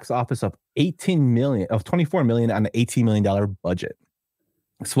box office of $24 million on an $18 million budget.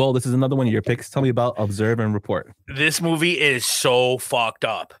 Swole, this is another one of your picks. Tell me about Observe and Report. This movie is so fucked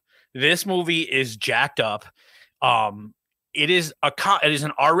up. This movie is jacked up. It is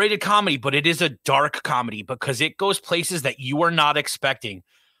an R-rated comedy, but it is a dark comedy because it goes places that you are not expecting.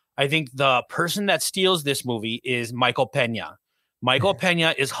 I think the person that steals this movie is Michael Pena. Michael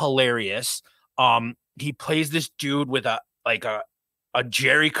Pena is hilarious. He plays this dude with a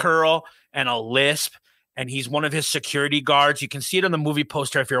Jerry curl and a lisp, and he's one of his security guards. You can see it on the movie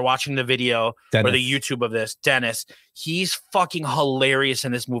poster if you're watching the video or the YouTube of this. Dennis. He's fucking hilarious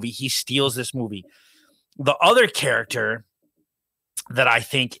in this movie. He steals this movie. The other character that I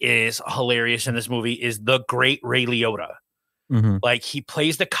think is hilarious in this movie is the great Ray Liotta. Mm-hmm. Like, he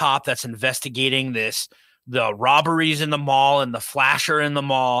plays the cop that's investigating the robberies in the mall and the flasher in the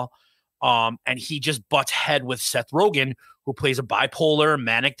mall. And he just butts head with Seth Rogen, who plays a bipolar,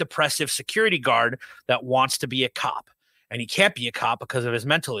 manic depressive security guard that wants to be a cop. And he can't be a cop because of his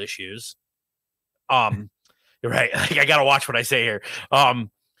mental issues. You're right. Like, I got to watch what I say here.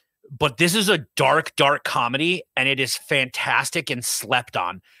 But this is a dark, dark comedy, and it is fantastic and slept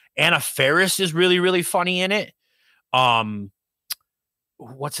on. Anna Faris is really, really funny in it.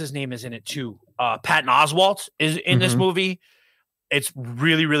 What's his name is in it too? Patton Oswalt is in this movie. It's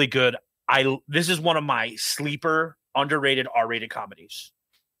really, really good. This is one of my sleeper underrated R-rated comedies.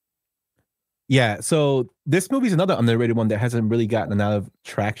 Yeah, so this movie is another underrated one that hasn't really gotten a lot of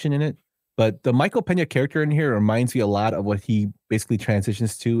traction in it. But the Michael Pena character in here reminds me a lot of what he basically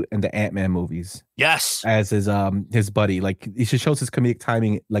transitions to in the Ant-Man movies. Yes, as his buddy. Like, he just shows his comedic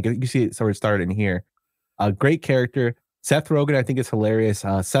timing. Like, you see it sort of started in here. A great character. Seth Rogen, I think, is hilarious.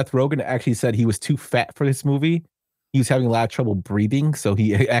 Seth Rogen actually said he was too fat for this movie. He was having a lot of trouble breathing, so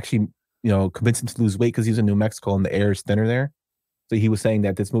he actually, convinced him to lose weight because he was in New Mexico and the air is thinner there. So he was saying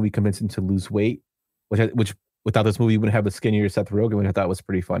that this movie convinced him to lose weight, which without this movie, you wouldn't have a skinnier Seth Rogen, which I thought was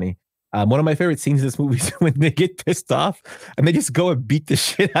pretty funny. One of my favorite scenes in this movie is when they get pissed off and they just go and beat the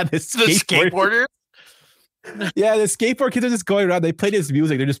shit out of the skateboarder. Yeah, the skateboard kids are just going around. They play this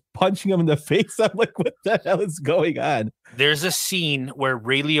music. They're just punching him in the face. I'm like, what the hell is going on? There's a scene where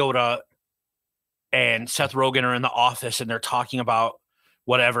Ray Liotta and Seth Rogen are in the office and they're talking about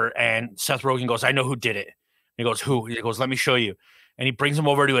whatever. And Seth Rogen goes, I know who did it. He goes, who? He goes, let me show you. And he brings him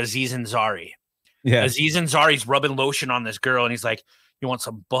over to Aziz Ansari. Yeah. Aziz Ansari's rubbing lotion on this girl. And he's like, you want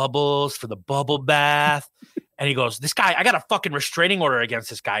some bubbles for the bubble bath? And he goes, this guy, I got a fucking restraining order against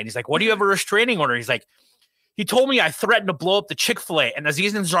this guy. And he's like, what do you have a restraining order? He's like, he told me I threatened to blow up the Chick-fil-A. And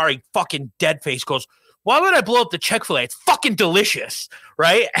Aziz Ansari fucking dead face goes, why would I blow up the Chick-fil-A? It's fucking delicious,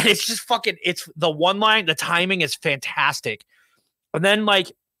 right? And it's just fucking, it's the one line, the timing is fantastic. And then,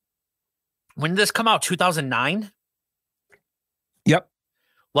 like, when did this come out? 2009? Yep.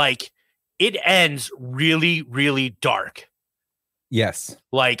 Like, it ends really, really dark. Yes.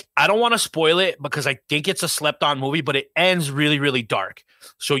 Like, I don't want to spoil it because I think it's a slept on movie, but it ends really, really dark.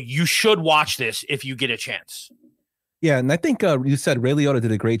 So you should watch this if you get a chance. Yeah, and I think you said Ray Liotta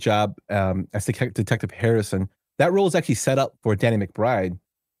did a great job as Detective Harrison. That role is actually set up for Danny McBride,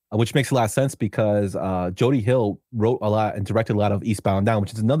 which makes a lot of sense because Jody Hill wrote a lot and directed a lot of Eastbound and Down,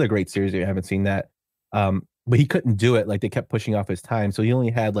 which is another great series if you haven't seen that. But he couldn't do it. Like, they kept pushing off his time. So he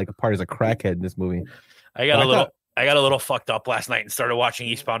only had like a part as a crackhead in this movie. I got a little fucked up last night and started watching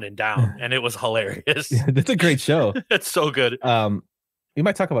Eastbound and Down, and it was hilarious. Yeah, that's a great show. It's so good. We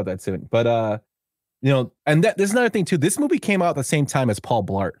might talk about that soon. But and there's another thing too. This movie came out at the same time as Paul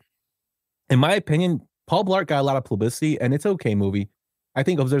Blart. In my opinion, Paul Blart got a lot of publicity, and it's an okay movie. I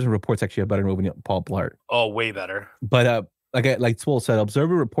think Observer Report's actually a better movie than Paul Blart. Oh, way better. But like Swole said,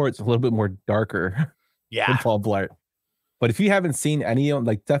 Observer Report's a little bit more darker than Paul Blart. But if you haven't seen any of them,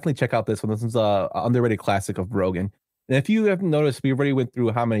 like, definitely check out this one. This is a underrated classic of Rogen. And if you haven't noticed, we already went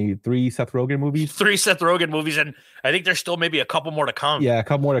through how many? 3 Seth Rogen movies? 3 Seth Rogen movies, and I think there's still maybe a couple more to come. Yeah, a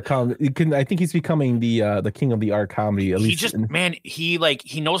couple more to come. I think he's becoming the king of the art comedy. At least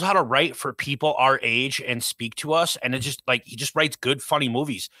He knows how to write for people our age and speak to us, and it just like he just writes good, funny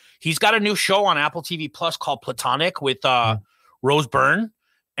movies. He's got a new show on Apple TV Plus called Platonic with Rose Byrne,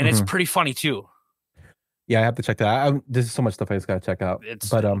 and it's pretty funny too. Yeah, I have to check that out. There's so much stuff I just got to check out.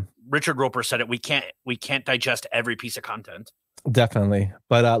 Richard Roper said it. We can't digest every piece of content. Definitely.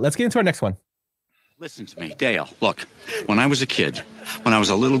 But let's get into our next one. Listen to me, Dale. Look, when I was a kid, when I was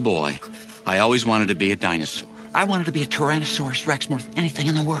a little boy, I always wanted to be a dinosaur. I wanted to be a Tyrannosaurus Rex more than anything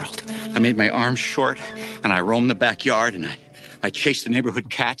in the world. I made my arms short, and I roamed the backyard, and I chased the neighborhood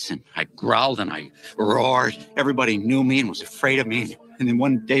cats, and I growled, and I roared. Everybody knew me and was afraid of me. And then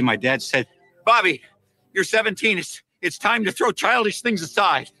one day my dad said, Bobby, you're 17. It's time to throw childish things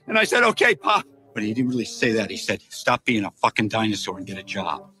aside. And I said, okay, Pop. But he didn't really say that. He said, stop being a fucking dinosaur and get a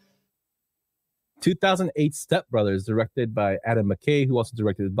job. 2008 Step Brothers, directed by Adam McKay, who also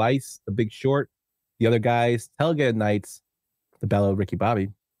directed Vice, The Big Short, The Other Guys, Talladega Nights, The Battle of Ricky Bobby,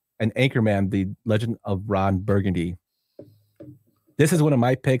 and Anchorman, The Legend of Ron Burgundy. This is one of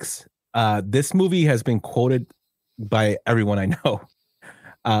my picks. This movie has been quoted by everyone I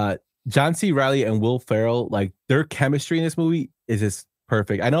know. John C. Reilly and Will Ferrell, like, their chemistry in this movie is just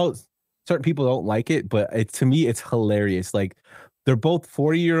perfect. I know certain people don't like it, but to me, it's hilarious. Like, they're both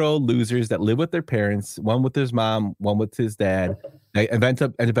 40-year-old losers that live with their parents, one with his mom, one with his dad. They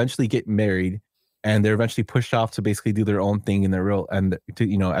eventually get married, and they're eventually pushed off to basically do their own thing in their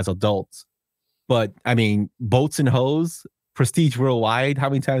as adults. But I mean, Boats and Hoes, Prestige Worldwide. How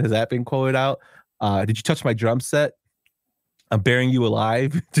many times has that been quoted out? Did you touch my drum set? I'm burying you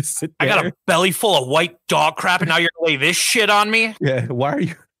alive. Just sit there. I got a belly full of white dog crap, and now you're gonna lay this shit on me? Yeah. Why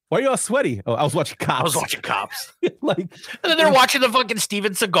are you all sweaty? Oh, I was watching Cops. Like, and then they're watching the fucking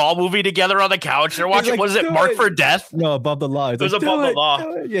Steven Seagal movie together on the couch. They're watching, like, what is it, Mark for Death? No, Above the Law. It was Above the Law.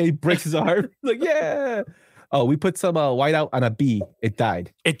 Yeah, he breaks his arm. Like, yeah. Oh, we put some white out on a bee. It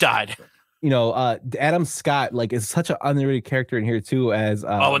died. Adam Scott like is such an underrated character in here too. As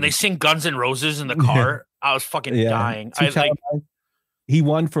when they sing Guns N' Roses in the car, I was fucking dying. He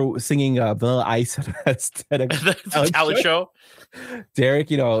won for singing Vanilla Ice instead of the talent show. Derek,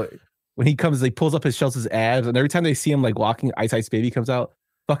 when he comes, he pulls up his Shelton's abs, and every time they see him like walking, Ice Ice Baby comes out.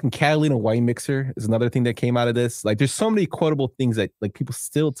 Fucking Catalina wine mixer is another thing that came out of this. Like, there's so many quotable things that like people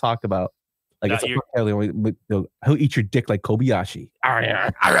still talk about. Like, it's Catalina, he'll eat your dick like Kobayashi.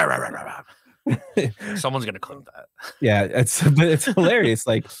 Someone's gonna clip that. Yeah, it's hilarious.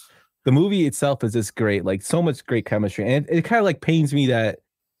 Like, the movie itself is just great. Like, so much great chemistry, and it kind of like pains me that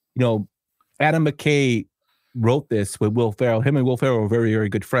Adam McKay wrote this with Will Ferrell. Him and Will Ferrell were very, very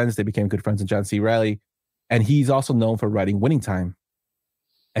good friends. They became good friends with John C. Reilly, and he's also known for writing Winning Time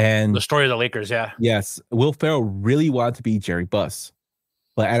and The Story of the Lakers. Yeah. Yes, Will Ferrell really wanted to be Jerry Buss,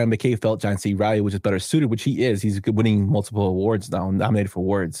 but Adam McKay felt John C. Reilly was just better suited, which he is. He's winning multiple awards now, nominated for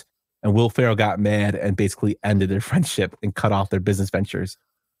awards. And Will Ferrell got mad and basically ended their friendship and cut off their business ventures,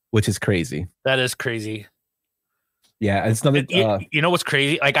 which is crazy. That is crazy. Yeah, it's another. You know what's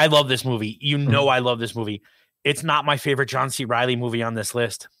crazy? Like, I love this movie. I love this movie. It's not my favorite John C. Reilly movie on this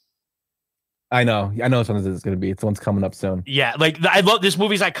list. I know which one this is going to be. It's the one's coming up soon. Yeah, like I love this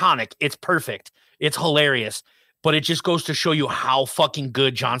movie's iconic. It's perfect. It's hilarious. But it just goes to show you how fucking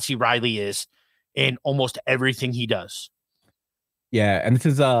good John C. Reilly is in almost everything he does. Yeah, and this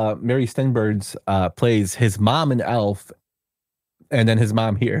is Mary Steenburgen's plays his mom in Elf, and then his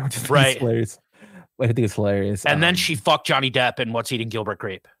mom here, which is hilarious. I think it's hilarious. And then she fucked Johnny Depp in What's Eating Gilbert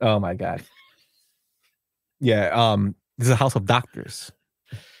Grape. Oh my god. Yeah, this is a house of doctors.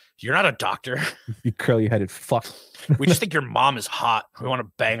 You're not a doctor. You curly-headed fuck. We just think your mom is hot. We want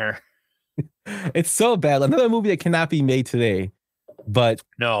to bang her. It's so bad. Another movie that cannot be made today, but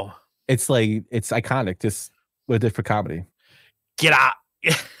no, it's iconic. Just with a different comedy. Get out.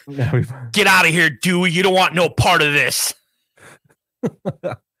 Get out of here, Dewey. You don't want no part of this.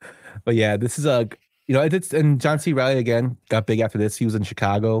 But yeah, this is and John C. Reilly again got big after this. He was in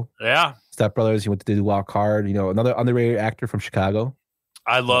Chicago. Yeah. Step Brothers. He went to do Walk Hard. Another underrated actor from Chicago.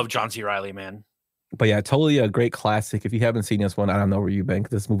 I love John C. Reilly, man. But yeah, totally a great classic. If you haven't seen this one, I don't know where you've been,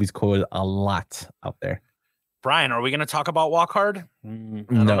 because this movie's quoted a lot out there. Brian, are we going to talk about Walk Hard? I don't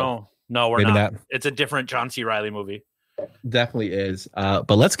know. No, we're not. It's a different John C. Reilly movie. Definitely is.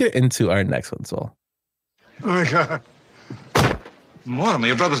 But let's get into our next one, Saul. Oh my God. Mortimer,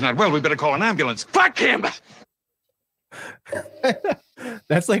 your brother's not well. We better call an ambulance. Fuck him!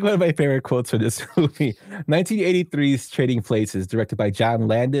 That's like one of my favorite quotes for this movie. 1983's Trading Places, directed by John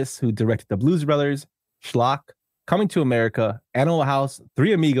Landis, who directed The Blues Brothers, Schlock, Coming to America, Animal House,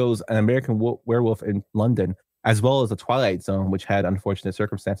 Three Amigos, and American Werewolf in London, as well as The Twilight Zone, which had unfortunate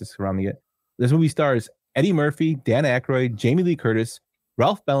circumstances surrounding it. This movie stars Eddie Murphy, Dan Aykroyd, Jamie Lee Curtis,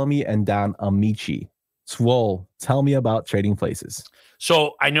 Ralph Bellamy, and Don Amici. Swole, tell me about Trading Places.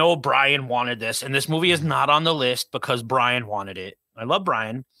 So I know Brian wanted this, and this movie is not on the list because Brian wanted it. I love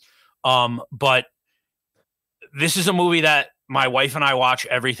Brian. But this is a movie that my wife and I watch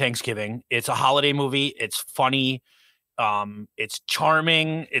every Thanksgiving. It's a holiday movie. It's funny. It's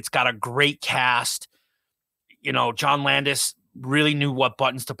charming. It's got a great cast. John Landis really knew what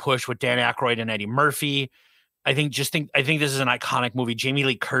buttons to push with Dan Aykroyd and Eddie Murphy. I think this is an iconic movie. Jamie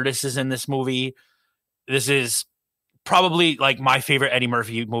Lee Curtis is in this movie. This is probably like my favorite Eddie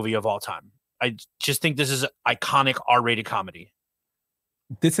Murphy movie of all time. I just think this is an iconic R-rated comedy.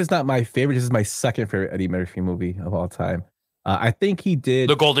 This is not my favorite. This is my second favorite Eddie Murphy movie of all time. I think he did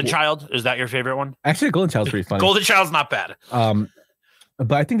The Golden Child. Is that your favorite one? Actually, Golden Child's pretty funny. Golden Child's not bad.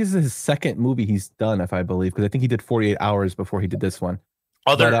 But I think this is his second movie he's done, if I believe, because I think he did 48 Hours before he did this one.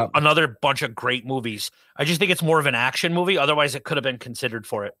 Another bunch of great movies. I just think it's more of an action movie. Otherwise, it could have been considered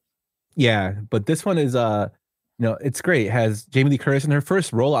for it. Yeah, but this one is it's great. It has Jamie Lee Curtis in her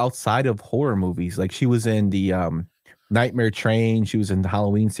first role outside of horror movies. Like, she was in the Nightmare Train, she was in the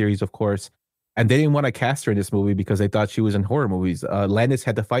Halloween series, of course, and they didn't want to cast her in this movie because they thought she was in horror movies. Landis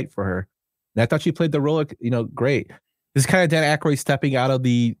had to fight for her, and I thought she played the role, great. This is kind of Dan Aykroyd stepping out of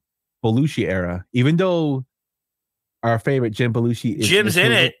the Belushi era, even though our favorite Jim Belushi is Jim's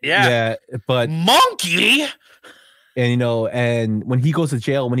in it, yeah, but Monkey. And and when he goes to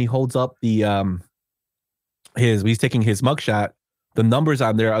jail, when he holds up the when he's taking his mugshot, the numbers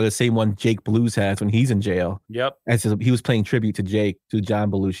on there are the same one Jake Blues has when he's in jail. Yep. And so he was playing tribute to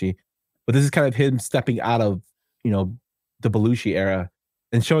John Belushi. But this is kind of him stepping out of, the Belushi era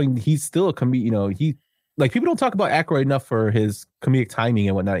and showing he's still a comedian. He, like, people don't talk about Aykroyd enough for his comedic timing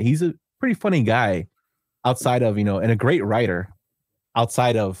and whatnot. He's a pretty funny guy outside of, and a great writer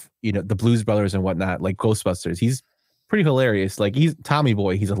outside of, the Blues Brothers and whatnot, like Ghostbusters. He's pretty hilarious. Like he's Tommy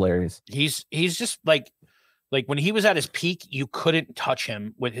Boy. He's hilarious. He's just like when he was at his peak, you couldn't touch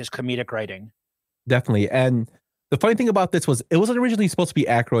him with his comedic writing. Definitely. And the funny thing about this was it wasn't originally supposed to be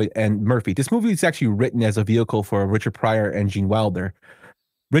Aykroyd and Murphy. This movie is actually written as a vehicle for Richard Pryor and Gene Wilder.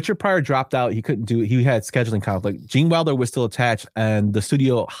 Richard Pryor dropped out. He couldn't do it. He had scheduling conflict. Gene Wilder was still attached, and the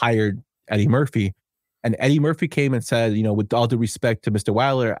studio hired Eddie Murphy. And Eddie Murphy came and said, you know, with all due respect to Mr.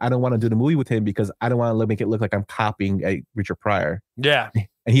 Wilder, I don't want to do the movie with him because I don't want to make it look like I'm copying Richard Pryor. Yeah.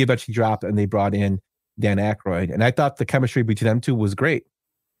 And he eventually dropped, and they brought in Dan Aykroyd. And I thought the chemistry between them two was great.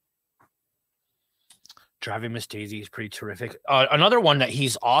 Driving Miss Daisy is pretty terrific. Another one that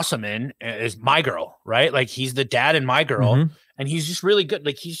he's awesome in is My Girl, right? Like he's the dad in My Girl, and he's just really good.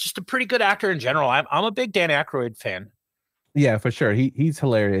 Like he's just a pretty good actor in general. I'm a big Dan Aykroyd fan. Yeah, for sure. He's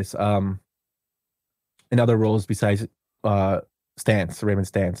hilarious. In other roles besides Raymond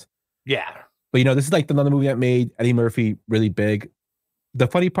Stantz. Yeah. But you know, this is like another movie that made Eddie Murphy really big. The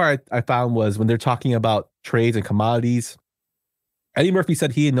funny part I found was when they're talking about trades and commodities, Eddie Murphy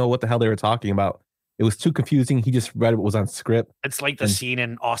said he didn't know what the hell they were talking about. It was too confusing. He just read what was on script. It's like the scene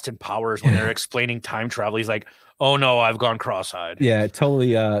in Austin Powers when they're explaining time travel. He's like, "Oh no, I've gone cross-eyed." Yeah,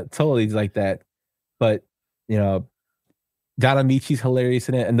 totally like that. But you know, Don Amici's hilarious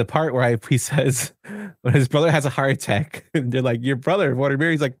in it. And the part where he says when his brother has a heart attack, and they're like, "Your brother, Vladimir,"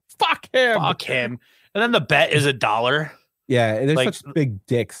 he's like, "Fuck him." Fuck him. And then the bet is $1. Yeah, and they're Like- such big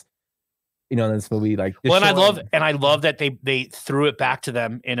dicks. You know, in this movie, like Well, and I love that they threw it back to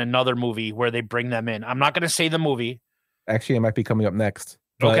them in another movie where they bring them in. I'm not going to say the movie. Actually, it might be coming up next.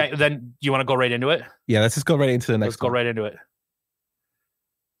 But Okay, then you want to go right into it? yeah, let's just go right into the next. Let's go right into it.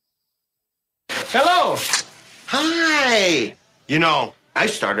 Hello. Hi. You know, I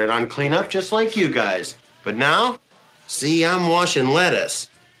started on cleanup just like you guys. But now, see, I'm washing lettuce.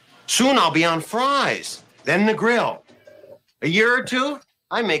 Soon I'll be on fries, then the grill. A year or two,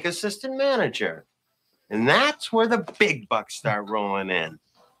 I make assistant manager. And that's where the big bucks start rolling in.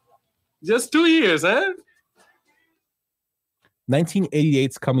 Just 2 years, huh?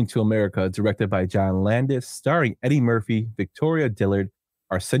 1988's Coming to America, directed by John Landis, starring Eddie Murphy, Victoria Dillard,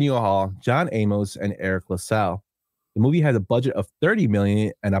 Arsenio Hall, John Amos, and Eric LaSalle. The movie had a budget of $30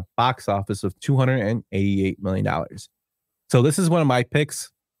 million and a box office of $288 million. So this is one of my picks.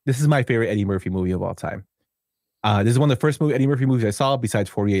 This is my favorite Eddie Murphy movie of all time. This is one of the first Eddie Murphy movies I saw besides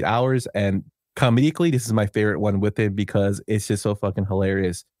 48 Hours. And comedically, this is my favorite one with him because it's just so fucking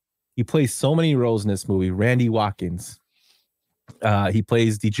hilarious. He plays so many roles in this movie. Randy Watkins. He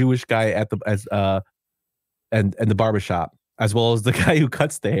plays the Jewish guy at the barbershop, as well as the guy who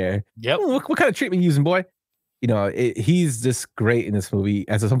cuts the hair. Yep. What kind of treatment you using, boy? You know, he's just great in this movie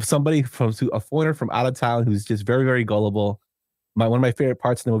as somebody a foreigner from out of town who's just very, very gullible. One of my favorite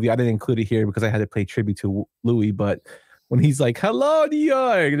parts of the movie, I didn't include it here because I had to play tribute to Louis, but when he's like, "Hello, New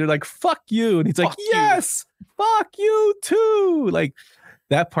York," and they're like, "Fuck you," and he's like, "Yes, fuck you too." Like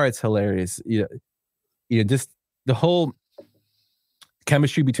that part's hilarious. You know, just the whole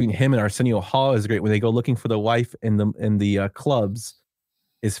chemistry between him and Arsenio Hall is great. When they go looking for the wife in the clubs,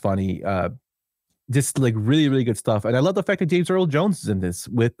 is funny. Just like really, really good stuff. And I love the fact that James Earl Jones is in this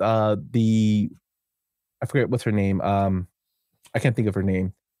with I forget what's her name. I can't think of her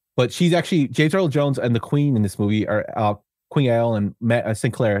name, but she's actually James Earl Jones and the Queen in this movie are Queen Elle and Maggie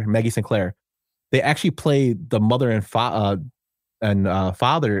Sinclair. They actually play the mother and father in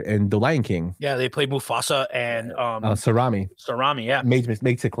The Lion King. Yeah, they played Mufasa and Sarami. Sarami, yeah.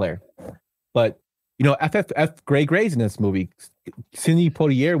 Meg Sinclair. But you know, F. Gray's in this movie. Sidney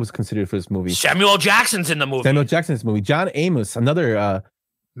Poitier was considered for this movie. Samuel Jackson's in the movie. John Amos, another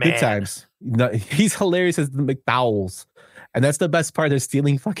big times. He's hilarious as the McDowells. And that's the best part. They're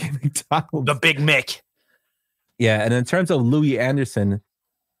stealing fucking McDonald's. The Big Mick. Yeah, and in terms of Louis Anderson,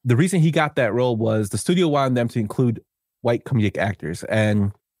 the reason he got that role was the studio wanted them to include white comedic actors.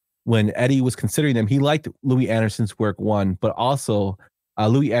 And when Eddie was considering them, he liked Louis Anderson's work, one, but also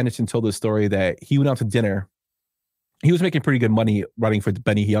Louis Anderson told the story that he went out to dinner. He was making pretty good money running for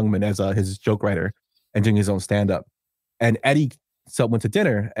Benny Youngman as his joke writer and doing his own stand-up. And Eddie went to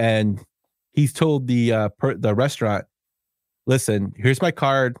dinner, and he's told the restaurant, "Listen, here's my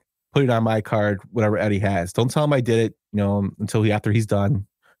card. Put it on my card, whatever Eddie has. Don't tell him I did it, you know, until after he's done."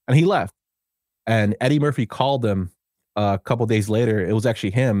 And he left. And Eddie Murphy called him a couple days later. It was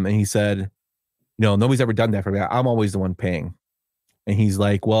actually him, and he said, "You know, nobody's ever done that for me. I'm always the one paying." And he's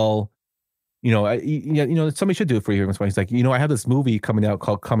like, "Well, you know, somebody should do it for you." He's like, "You know, I have this movie coming out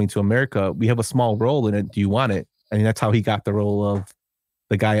called Coming to America. We have a small role in it. Do you want it?" And that's how he got the role of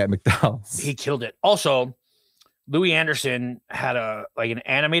the guy at McDonald's. He killed it. Also, Louis Anderson had an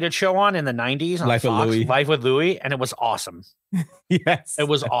animated show on in the 90s on Life with Fox, Louis. Life with Louis, and it was awesome. Yes. It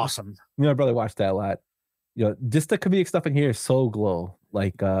was awesome. My brother watched that a lot. Just the comedic stuff in here is so glow.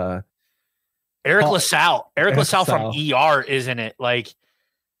 Like Eric LaSalle. Eric LaSalle from LaSalle. ER is in it. Like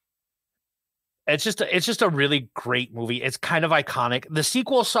it's just a really great movie. It's kind of iconic. The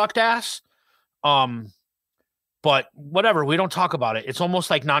sequel sucked ass. But whatever, we don't talk about it. It's almost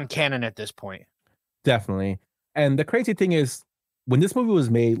like non-canon at this point. Definitely. And the crazy thing is, when this movie was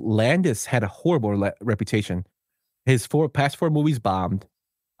made, Landis had a horrible reputation. His past four movies bombed.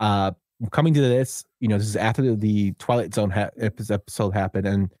 Coming to this, this is after the Twilight Zone episode happened.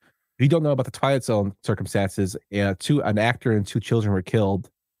 And if you don't know about the Twilight Zone circumstances, an actor and 2 children were killed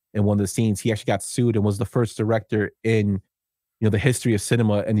in one of the scenes. He actually got sued and was the first director in the history of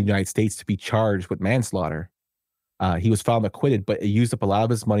cinema in the United States to be charged with manslaughter. He was found acquitted, but it used up a lot of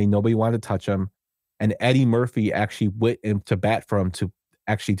his money. Nobody wanted to touch him. And Eddie Murphy actually went to bat for him to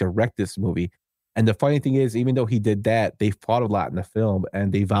actually direct this movie. And the funny thing is, even though he did that, they fought a lot in the film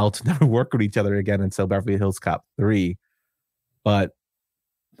and they vowed to never work with each other again until Beverly Hills Cop 3. But,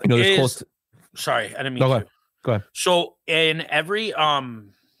 there's close. Sorry, I didn't mean to. Go ahead. So in every,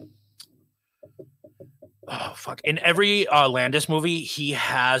 in every Landis movie, he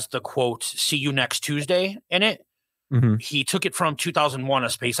has the quote, "See you next Tuesday" in it. Mm-hmm. He took it from 2001, A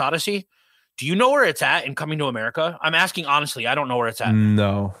Space Odyssey. Do you know where it's at in Coming to America? I'm asking honestly. I don't know where it's at.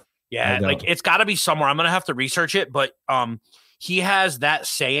 No. Yeah, like it's got to be somewhere. I'm going to have to research it. But he has that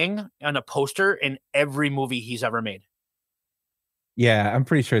saying on a poster in every movie he's ever made. Yeah, I'm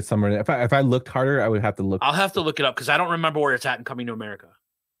pretty sure it's somewhere. If I looked harder, I would have to look. I'll have to look it up because I don't remember where it's at in Coming to America.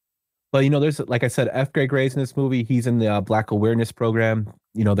 But, there's, like I said, F. Greg Gray's in this movie. He's in the Black Awareness program,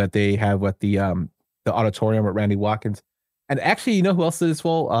 that they have at the auditorium with Randy Watkins. And actually, who else is as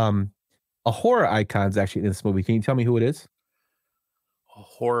well? A horror icon's actually in this movie. Can you tell me who it is? A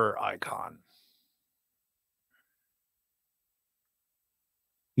horror icon.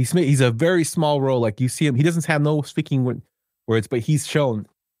 He's a very small role. Like you see him, he doesn't have no speaking words, but he's shown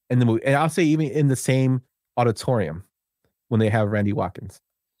in the movie. And I'll say even in the same auditorium when they have Randy Watkins.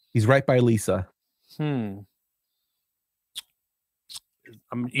 He's right by Lisa. Just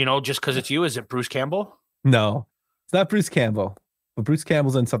because it's you, is it Bruce Campbell? No, it's not Bruce Campbell. But Bruce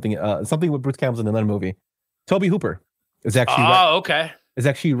Campbell's in something with Bruce Campbell's in another movie. Toby Hooper is actually right. Okay. Is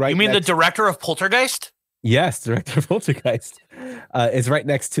actually right. You mean the director of Poltergeist? Yes, director of Poltergeist. Is right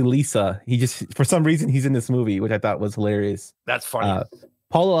next to Lisa. He just, for some reason, he's in this movie, which I thought was hilarious. That's funny.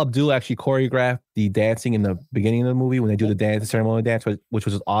 Paula Abdul actually choreographed the dancing in the beginning of the movie when they do the ceremonial dance, which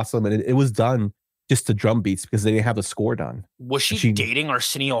was awesome. And it was done just to drum beats because they didn't have the score done. Was she dating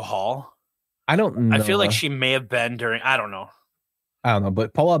Arsenio Hall? I don't know. I feel like she may have been during, I don't know.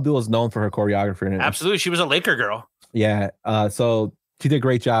 But Paula Abdul is known for her choreography. Absolutely. She was a Laker girl. Yeah. So she did a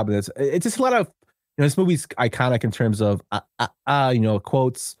great job in this. It's just a lot of, this movie's iconic in terms of,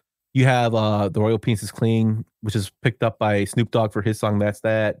 quotes. You have The Royal Penis is Clean, which is picked up by Snoop Dogg for his song That's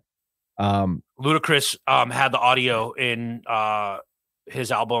That. Ludacris had the audio in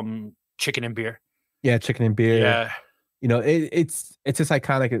his album Chicken and Beer. Yeah, Chicken and Beer. Yeah. It's just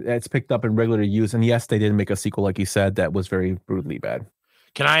iconic. It's picked up in regular use. And yes, they did make a sequel, like you said, that was very brutally bad.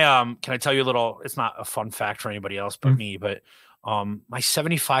 Can I tell you a little, it's not a fun fact for anybody else but me, but my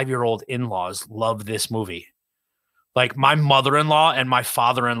 75-year-old in-laws love this movie. Like my mother-in-law and my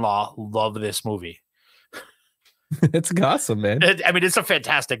father-in-law love this movie. It's awesome, man. It's a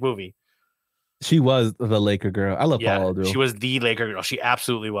fantastic movie. She was the Laker girl. I love Paula Abdul. She was the Laker girl. She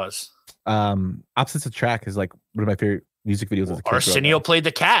absolutely was. Opposites Attract is like one of my favorite music videos as a kid. Arsenio played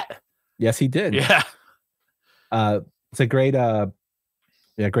the cat. Yes, he did. Yeah. It's a great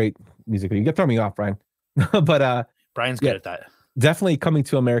great music video. You get throwing me off, Brian. But Brian's good at that. Definitely Coming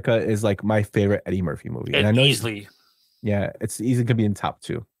to America is like my favorite Eddie Murphy movie. And I know easily. It's easily gonna be in top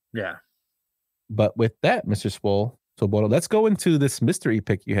 2. Yeah. But with that, Mr. Swoboto, let's go into this mystery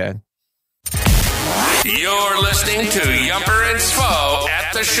pick you had. You're listening to Yumper and Svo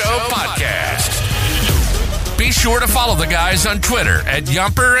at the Show podcast. Be sure to follow the guys on Twitter at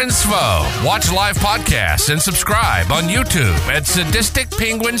Yumper and Svo. Watch live podcasts and subscribe on YouTube at Sadistic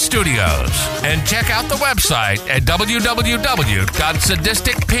Penguin Studios. And check out the website at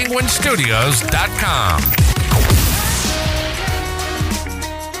www.sadisticpenguinstudios.com.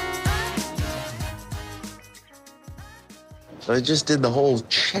 So I just did the whole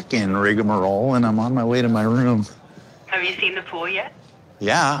check-in rigmarole, and I'm on my way to my room. Have you seen the pool yet?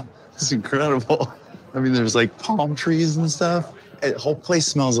 Yeah, it's incredible. I mean, there's like palm trees and stuff. The whole place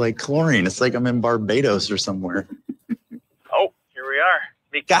smells like chlorine. It's like I'm in Barbados or somewhere. Oh, here we are.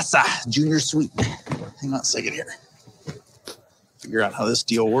 Mi casa, Junior Suite. Hang on a second here. Figure out how this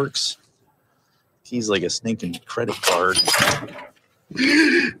deal works. He's like a stinking credit card. What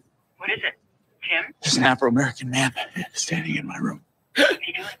is it? Tim? There's an Afro-American man standing in my room. What's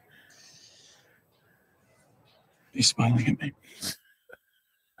he doing? He's smiling at me.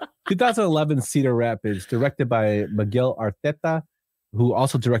 2011 Cedar Rapids, directed by Miguel Arteta, who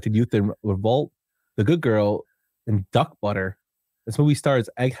also directed Youth in Revolt, The Good Girl, and Duck Butter. This movie stars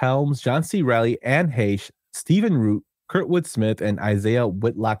Egg Helms, John C. Reilly, Anne Heche, Stephen Root, Kurtwood Smith, and Isaiah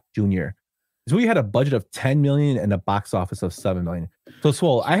Whitlock Jr. This movie had a budget of $10 million and a box office of $7 million. So,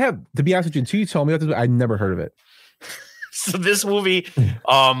 Swole, I have, to be honest with you, until you told me about this, I never heard of it. So this movie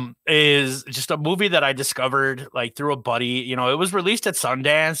is just a movie that I discovered like through a buddy. You know, it was released at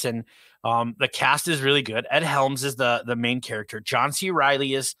Sundance, and the cast is really good. Ed Helms is the main character. John C.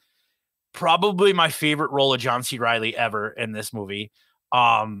 Reilly is probably my favorite role of John C. Reilly ever in this movie.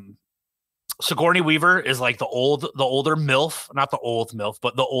 Sigourney Weaver is like the older MILF, not the old MILF,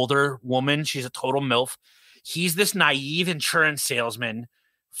 but the older woman. She's a total MILF. He's this naive insurance salesman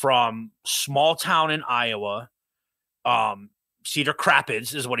from small town in Iowa. Cedar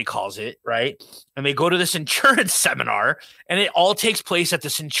Rapids is what he calls it, right? And they go to this insurance seminar, and it all takes place at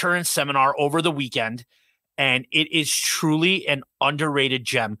this insurance seminar over the weekend. And it is truly an underrated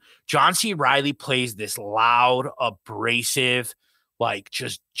gem. John C. Reilly plays this loud, abrasive, like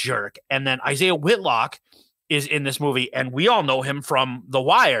just jerk. And then Isaiah Whitlock is in this movie, and we all know him from The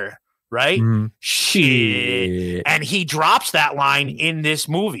Wire, right? Shit. And he drops that line in this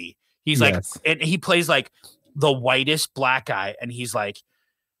movie. He's like, and he plays like the whitest black guy, and he's like,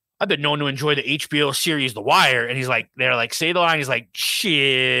 I've been known to enjoy the HBO series The Wire, and he's like, they're like, say the line, he's like,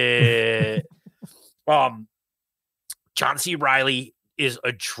 shit. John C. Reilly is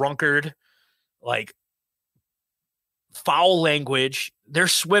a drunkard, like foul language. They're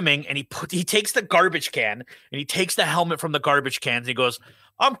swimming, and he takes the garbage can, and he takes the helmet from the garbage cans, and he goes,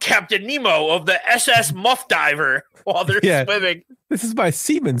 I'm Captain Nemo of the SS Muff Diver, while they're swimming. This is my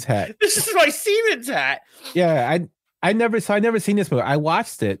Siemens hat. This is my Siemens hat. Yeah, I never seen this movie. I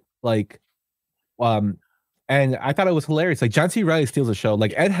watched it and I thought it was hilarious. Like John C. Reilly steals the show.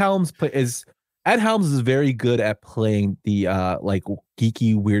 Like Ed Helms is very good at playing the like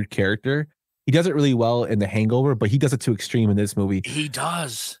geeky weird character. He does it really well in The Hangover, but he does it to extreme in this movie. He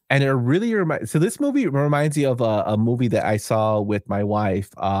does. And it really reminds. So this movie reminds me of a movie that I saw with my wife.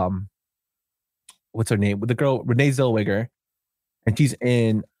 What's her name? With the girl Renee Zellweger, and she's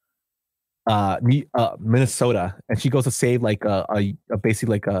in Minnesota, and she goes to save like a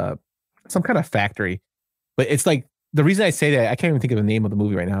basically like some kind of factory. But it's like, the reason I say that, I can't even think of the name of the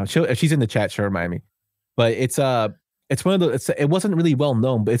movie right now. If she's in the chat, she'll remind me. But it's one of those. It wasn't really well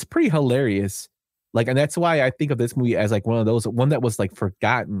known, but it's pretty hilarious. Like, and that's why I think of this movie as like one of those, one that was like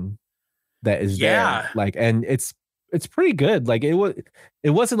forgotten, that is there. Like, and it's pretty good. Like it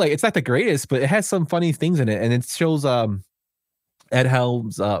wasn't like, it's not the greatest, but it has some funny things in it, and it shows Ed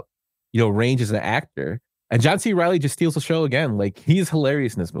Helms range as an actor, and John C. Reilly just steals the show again. Like, he's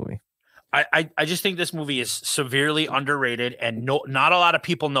hilarious in this movie. I just think this movie is severely underrated, and not a lot of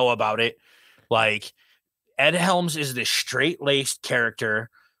people know about it. Like, Ed Helms is this straight-laced character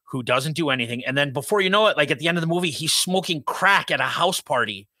who doesn't do anything, and then before you know it, like at the end of the movie, he's smoking crack at a house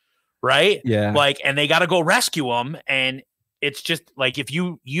party, right? Yeah. Like, and they got to go rescue him, and it's just like, if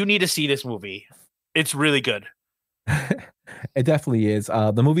you need to see this movie, it's really good. It definitely is.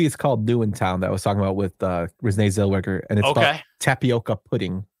 The movie is called New in Town, that I was talking about with Renee Zellweger, and it's about tapioca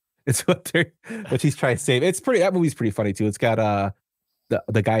pudding. It's what he's trying to save. That movie's pretty funny too. It's got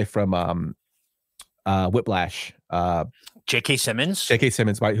the guy from Whiplash, J.K. Simmons, who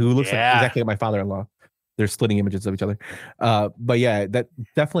looks like exactly like my father-in-law. They're splitting images of each other. But yeah, that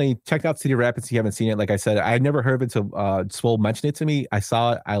definitely check out Cedar Rapids if you haven't seen it. Like I said, I never heard of it until Swole mentioned it to me. I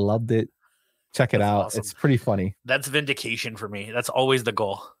saw it, I loved it. Check it out. Awesome. It's pretty funny. That's vindication for me. That's always the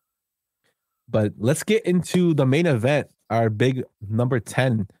goal. But let's get into the main event, our big number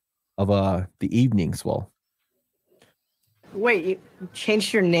 10 of the evening, Swole. Wait, you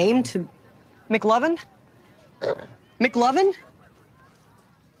changed your name to McLovin? McLovin?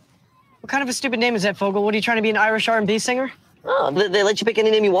 What kind of a stupid name is that, Fogel? What, are you trying to be an Irish R&B singer? Oh, they let you pick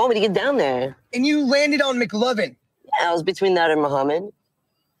any name you want when you get down there. And you landed on McLovin. Yeah, I was between that and Muhammad.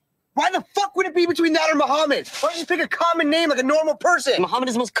 Why the fuck would it be between that or Muhammad? Why don't you just pick a common name like a normal person? Muhammad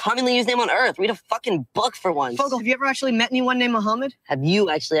is the most commonly used name on earth. Read a fucking book for once. Fogel, have you ever actually met anyone named Muhammad? Have you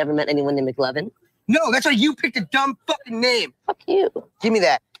actually ever met anyone named McLovin? No, that's why you picked a dumb fucking name. Fuck you. Give me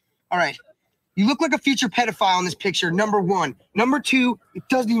that. All right. You look like a future pedophile in this picture, number one. Number two, it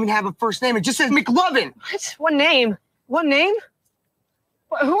doesn't even have a first name. It just says McLovin. What? One name? One name?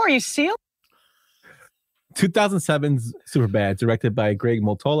 Who are you, Seal? 2007's Superbad, directed by Greg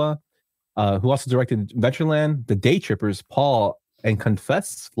Moltola, who also directed Adventureland, The Day Trippers, Paul, and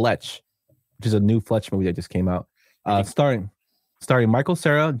Confess Fletch, which is a new Fletch movie that just came out, starring Michael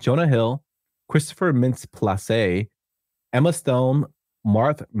Cera, Jonah Hill, Christopher Mintz-Plasse, Emma Stone,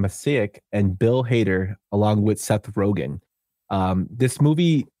 Marth Masiak, and Bill Hader, along with Seth Rogen. This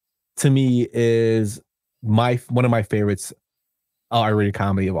movie, to me, is one of my favorites R-rated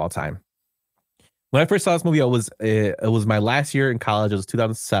comedy of all time. When I first saw this movie, it was my last year in college. It was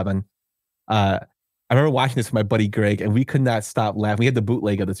 2007. I remember watching this with my buddy Greg, and we could not stop laughing. We had the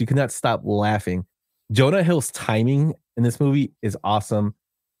bootleg of this. We could not stop laughing. Jonah Hill's timing in this movie is awesome.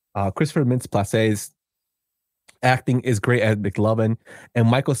 Christopher Mintz-Plasse's acting is great as McLovin, and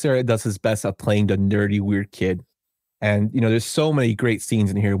Michael Cera does his best at playing the nerdy, weird kid. And there's so many great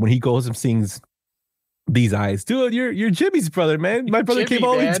scenes in here when he goes and sings These Eyes. Dude, you're Jimmy's brother, man. My brother came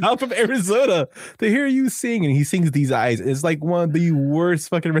all the way down from Arizona to hear you sing, and he sings These Eyes. It's like one of the worst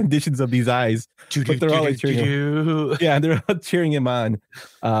fucking renditions of These Eyes. But they're all like cheering him. Yeah, they're all cheering him on.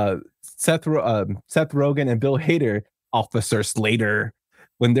 Seth Rogen and Bill Hader, Officer Slater,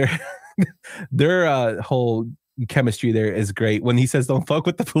 when their whole chemistry there is great. When he says "Don't fuck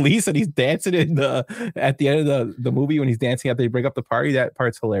with the police" and he's dancing at the end of the movie when he's dancing after they break up the party, that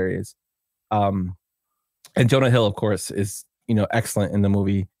part's hilarious. And Jonah Hill, of course, is excellent in the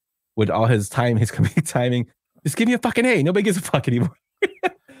movie with all his comedic timing. Just give me a fucking A. Nobody gives a fuck anymore.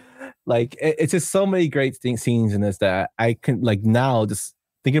 Like it's just so many great scenes in this that I can now just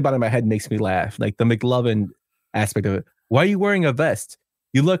thinking about it in my head makes me laugh. Like the McLovin aspect of it. Why are you wearing a vest?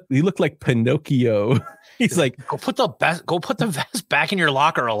 You look like Pinocchio. He's like, go put the vest back in your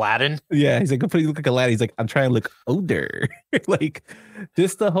locker, Aladdin. Yeah, he's like, you look like Aladdin. He's like, I'm trying to look older. Like,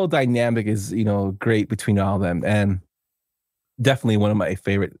 just the whole dynamic is, great between all of them, and definitely one of my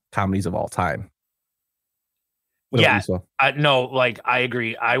favorite comedies of all time. I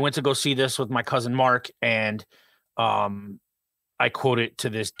agree. I went to go see this with my cousin Mark, and I quote it to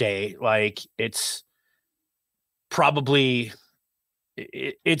this day. Like, it's probably.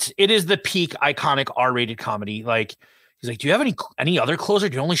 It is the peak iconic R-rated comedy. Like, he's like, do you have any other clothes, or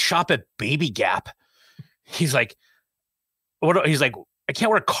do you only shop at Baby Gap? He's like, what? He's like, I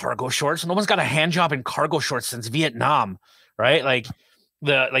can't wear cargo shorts. No one's got a hand job in cargo shorts since Vietnam, right? Like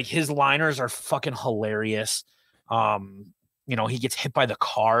his liners are fucking hilarious. He gets hit by the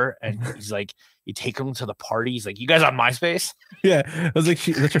car, and he's like, you take him to the party. He's like, you guys on MySpace? Yeah, I was like,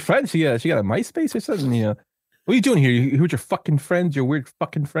 that's your friend. She got a MySpace or something, What are you doing here? You with your fucking friends, your weird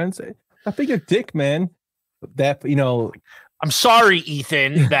fucking friends? I think you're a dick, man. I'm sorry,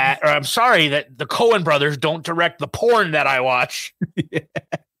 Ethan, I'm sorry that the Coen brothers don't direct the porn that I watch.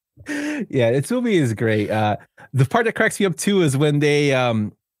 Yeah, this movie is great. The part that cracks me up too is when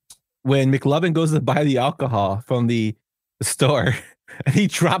when McLovin goes to buy the alcohol from the store and he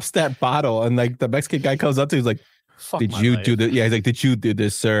drops that bottle, and like the Mexican guy comes up to him, he's like, did you do this? Yeah, he's like, did you do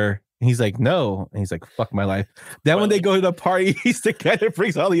this, sir? And he's like, no. And he's like, fuck my life. Then when they go to the party, he's the guy that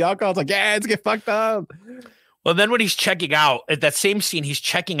brings all the alcohol. It's like, yeah, let's get fucked up. Well, then when he's checking out, at that same scene, he's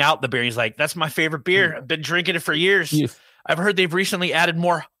checking out the beer. He's like, that's my favorite beer. I've been drinking it for years. Yes. I've heard they've recently added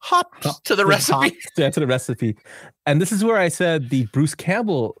more hops to the recipe. To the recipe. And this is where I said the Bruce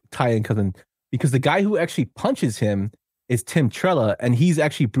Campbell tie-in comes in, because the guy who actually punches him is Tim Trella, and he's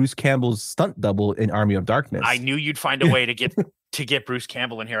actually Bruce Campbell's stunt double in Army of Darkness. I knew you'd find a way to get Bruce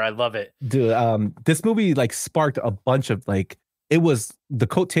Campbell in here. I love it. Dude, this movie sparked a bunch of it was the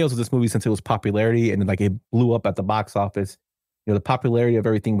coattails of this movie since it was popularity, and it blew up at the box office. The popularity of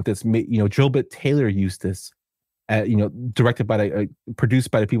everything with this, Drillbit Taylor used this, directed by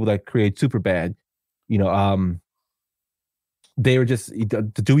produced by the people that created Superbad. They were just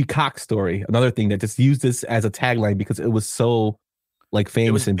the Dewey Cox story, another thing that just used this as a tagline because it was so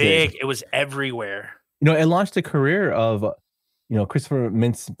famous and big. It was everywhere. It launched the career of Christopher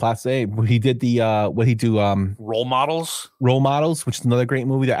Mintz-Plasse. He did Role Models, which is another great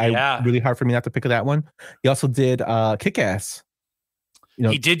movie that really hard for me not to pick that one. He also did Kick-Ass.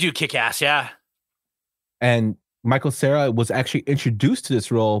 He did do Kick-Ass, yeah. And Michael Cera was actually introduced to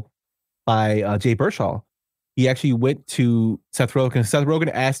this role by Jay Baruchel. He actually went to Seth Rogen. Seth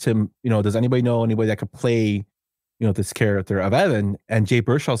Rogen asked him, does anybody know anybody that could play, this character of Evan? And Jay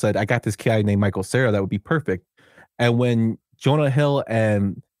Baruchel said, I got this guy named Michael Cera that would be perfect. And when Jonah Hill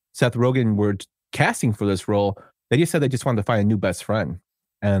and Seth Rogen were casting for this role, they just said they just wanted to find a new best friend.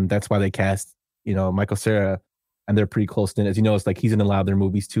 And that's why they cast, Michael Cera, and they're pretty close to it. As you know, it's he's in a lot of their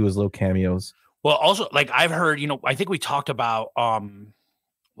movies too, as little cameos. Well, also, I've heard, I think we talked about,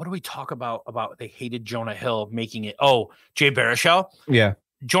 what do we talk about they hated Jonah Hill making it? Oh, Jay Baruchel. Yeah.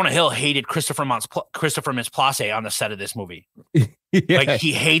 Jonah Hill hated Christopher Mintz-Plasse on the set of this movie. Yeah. Like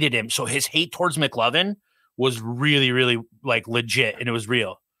he hated him. So his hate towards McLovin was really, really like legit, and it was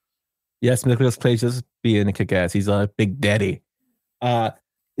real. Yes, Nicholas Cage is being a kick-ass. He's a big daddy.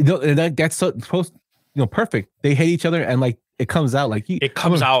 That's so perfect. They hate each other, and like it comes out like it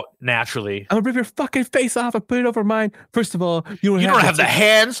comes out naturally. I'm gonna rip your fucking face off and put it over mine. First of all, you don't have the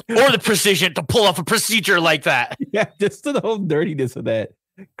hands or the precision to pull off a procedure like that. Yeah, just the whole dirtiness of that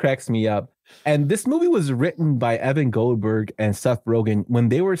cracks me up. And this movie was written by Evan Goldberg and Seth Rogen when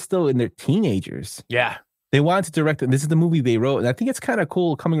they were still in their teenagers. Yeah. They wanted to direct it. And this is the movie they wrote. And I think it's kind of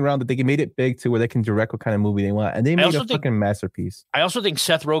cool coming around that they made it big to where they can direct what kind of movie they want. And they made a fucking masterpiece. I also think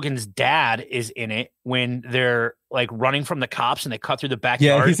Seth Rogen's dad is in it when they're like running from the cops and they cut through the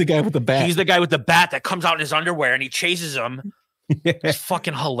backyard. Yeah, he's the guy with the bat. He's the guy with the bat that comes out in his underwear and he chases him. Yeah. It's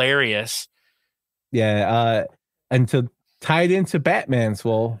fucking hilarious. Yeah. And to tie it into Batman's,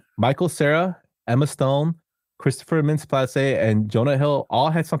 Michael Cera, Emma Stone, Christopher Mintz-Plasse, and Jonah Hill all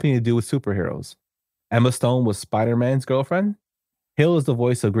had something to do with superheroes. Emma Stone was Spider-Man's girlfriend. Hill is the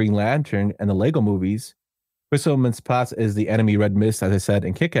voice of Green Lantern in the Lego movies. Christopher Mintz-Plasse is the enemy Red Mist, as I said,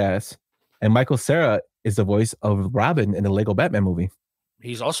 in Kick-Ass. And Michael Cera is the voice of Robin in the Lego Batman movie.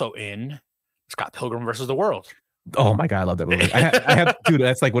 He's also in Scott Pilgrim versus the World. Oh my God, I love that movie. I have, dude,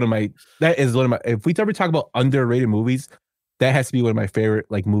 that's like if we ever talk about underrated movies, that has to be one of my favorite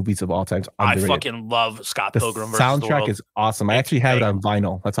like movies of all time. I fucking love Scott Pilgrim versus the World. The soundtrack is awesome. I actually have it on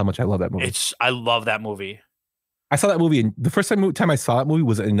vinyl. That's how much I love that movie. I love that movie. I saw that movie, and the first time I saw that movie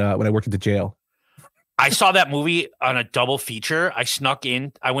was when I worked at the jail. I saw that movie on a double feature. I snuck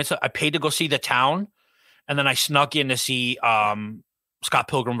in. I paid to go see The Town, and then I snuck in to see Scott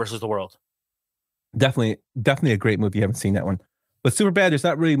Pilgrim versus the World. Definitely a great movie. You haven't seen that one, but Superbad. There's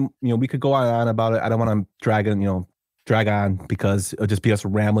not really, we could go on about it. I don't want to drag on because it'll just be us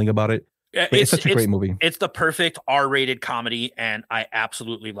rambling about it. Yeah, it's such a great movie. It's the perfect R-rated comedy, and I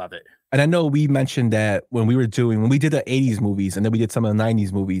absolutely love it. And I know we mentioned that when we did the 80s movies and then we did some of the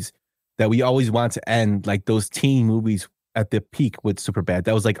 90s movies, that we always want to end like those teen movies at the peak with Superbad.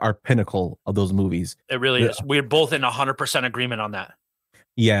 That was like our pinnacle of those movies. It really is. We're both in 100% agreement on that.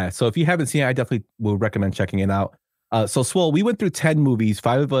 Yeah. So if you haven't seen it, I definitely will recommend checking it out. So Swole, we went through 10 movies,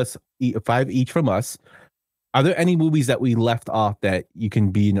 5 each from us. Are there any movies that we left off that you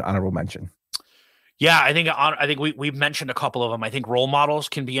can be an honorable mention? Yeah, I think we've mentioned a couple of them. I think Role Models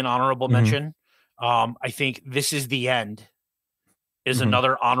can be an honorable mention. I think This Is the End is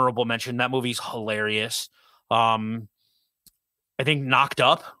another honorable mention. That movie's hilarious. I think Knocked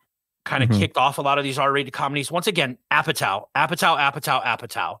Up kind of kicked off a lot of these R-rated comedies. Once again, Apatow.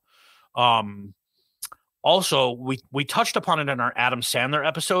 Also, we touched upon it in our Adam Sandler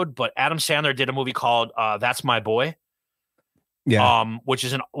episode, but Adam Sandler did a movie called That's My Boy. Yeah. Which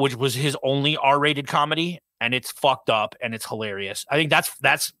was his only R-rated comedy, and it's fucked up and it's hilarious. I think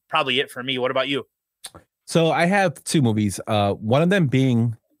that's probably it for me. What about you? So I have 2 movies. One of them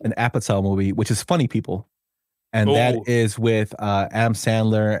being an Apatow movie, which is Funny People, and that is with Adam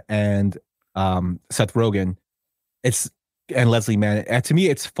Sandler and Seth Rogen. And Leslie Mann. And to me,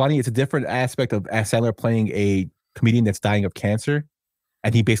 it's funny. It's a different aspect of Sandler playing a comedian that's dying of cancer,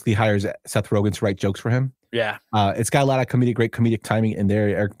 and he basically hires Seth Rogen to write jokes for him. Yeah. It's got a lot of great comedic timing in there.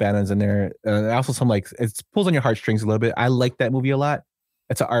 Eric Bana's in there. Also some it pulls on your heartstrings a little bit. I like that movie a lot.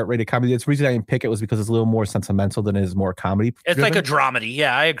 It's an R-rated comedy. The reason I didn't pick it was because it's a little more sentimental than it is more comedy. It's like a dramedy.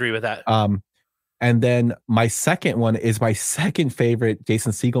 Yeah, I agree with that. And then my second one is my second favorite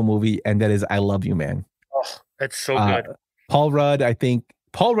Jason Segel movie, and that is I Love You, Man. Oh, that's so good. Paul Rudd, I think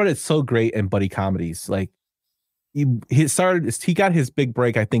Paul Rudd is so great in buddy comedies. Like he got his big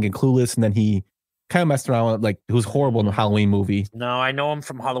break, I think, in Clueless, and then he kind of messed around with, like, it was horrible in the Halloween movie. No, I know him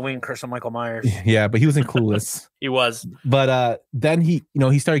from Halloween, Curse of Michael Myers. Yeah, but he was in Clueless. He was. But then he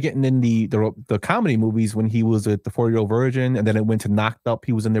started getting in the comedy movies when he was at The 40-Year-Old Virgin, and then it went to Knocked Up.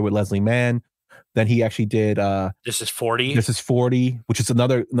 He was in there with Leslie Mann. Then he actually did This Is 40. This Is 40, which is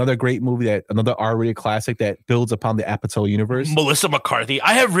another great movie, another R-rated classic that builds upon the Apatow universe. Melissa McCarthy.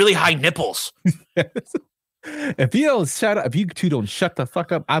 I have really high nipples. If you two don't shut the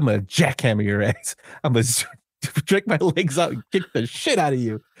fuck up, I'm gonna jackhammer your ass. I'm gonna drag my legs out and kick the shit out of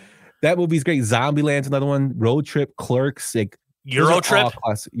you. That movie's great. Zombieland's another one. Road Trip, Clerks, Euro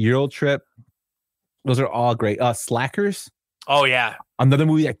Trip. Those are all great. Slackers. Oh yeah, another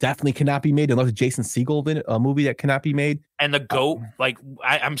movie that definitely cannot be made. Another Jason Segel movie that cannot be made. And The Goat.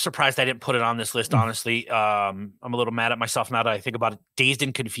 I'm surprised I didn't put it on this list. Honestly, I'm a little mad at myself now that I think about it. Dazed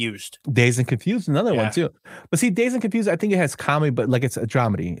and Confused. Dazed and Confused, another one too. But see, Dazed and Confused, I think it has comedy, but like it's a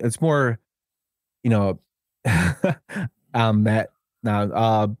dramedy. It's more, Matt.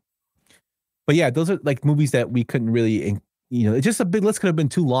 now. But yeah, those are like movies that we couldn't really, it's just a big list could have been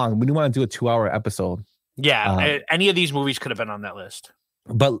too long. We didn't want to do a 2-hour episode. Yeah, any of these movies could have been on that list.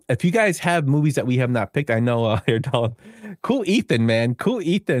 But if you guys have movies that we have not picked, I know here, Don, Cool Ethan, man. Cool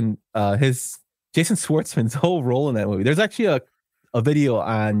Ethan, his Jason Schwartzman's whole role in that movie. There's actually a video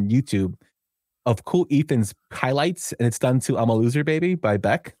on YouTube of Cool Ethan's highlights, and it's done to I'm a Loser Baby by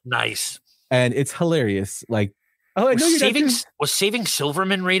Beck. Nice. And it's hilarious. Like, was Saving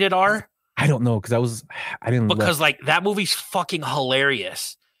Silverman rated R? I don't know, because I didn't because look. like that movie's fucking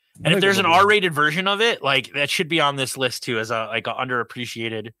hilarious. And if there's an R-rated version of it, like that should be on this list too as a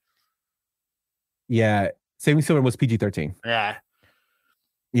underappreciated. Yeah, Saving Silverman was PG-13. Yeah.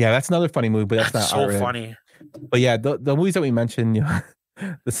 Yeah, that's another funny movie, but that's not so R-rated. funny. But yeah, the movies that we mentioned,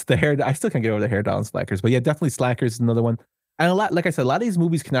 the hair. I still can't get over the hair down Slackers, but yeah, definitely Slackers is another one. And a lot, like I said, a lot of these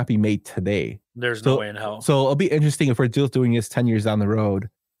movies cannot be made today. There's no way in hell. So it'll be interesting if we're just doing this 10 years down the road,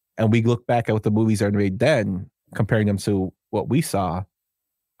 and we look back at what the movies are made then, comparing them to what we saw.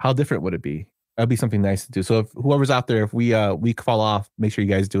 How different would it be? That'd be something nice to do. So if whoever's out there, if we fall off, make sure you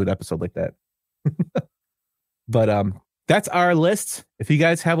guys do an episode like that. But that's our list. If you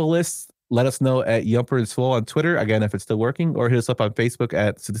guys have a list, let us know at Yumper and Swole on Twitter. Again, if it's still working, or hit us up on Facebook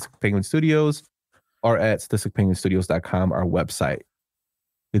at Sadistic Penguin Studios or at sadisticpenguinstudios.com, our website.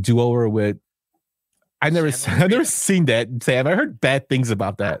 The do-over with I've never seen that, Sam. I heard bad things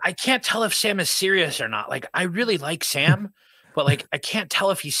about that. I can't tell if Sam is serious or not. Like, I really like Sam, but like I can't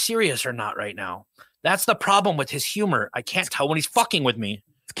tell if he's serious or not right now. That's the problem with his humor. I can't tell when he's fucking with me.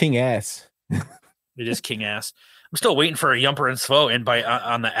 It's king ass. It is king ass. I'm still waiting for a Yumper and Svo invite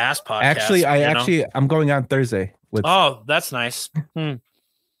on the ass I'm podcast. I'm going on Thursday with. Oh, that's nice.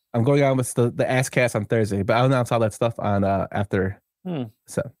 I'm going on with the ass cast on Thursday, but I'll announce all that stuff on after.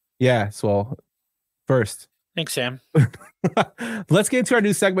 So yeah, so first. Thanks, Sam. Let's get into our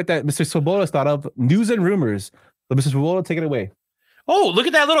new segment that Mr. Swoboda thought of, news and rumors. So Mr. Swoboda, take it away. Oh, look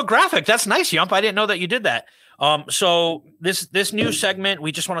at that little graphic. That's nice, Yump. I didn't know that you did that. So this new segment,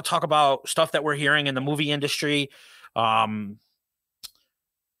 we just want to talk about stuff that we're hearing in the movie industry, and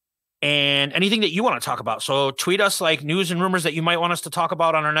anything that you want to talk about. So tweet us like news and rumors that you might want us to talk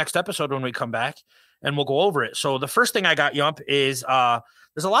about on our next episode when we come back, and we'll go over it. So the first thing I got, Yump, is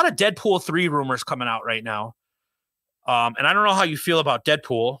there's a lot of Deadpool 3 rumors coming out right now. And I don't know how you feel about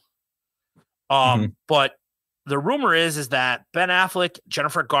Deadpool. But the rumor is that Ben Affleck,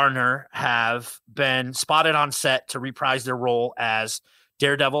 Jennifer Garner have been spotted on set to reprise their role as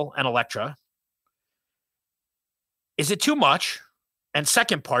Daredevil and Elektra. Is it too much? And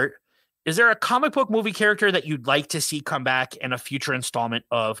second part, is there a comic book movie character that you'd like to see come back in a future installment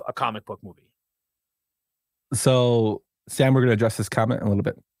of a comic book movie? So, Sam, we're going to address this comment in a little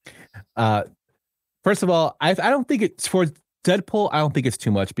bit. First of all, I don't think it's for Deadpool. I don't think it's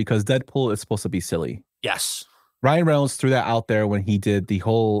too much because Deadpool is supposed to be silly. Yes. Ryan Reynolds threw that out there when he did the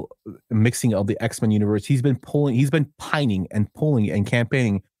whole mixing of the X-Men universe. He's been pining and pulling and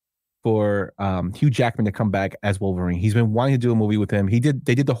campaigning for Hugh Jackman to come back as Wolverine. He's been wanting to do a movie with him. They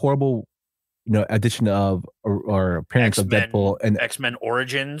did the horrible, addition of or appearance of Deadpool and X-Men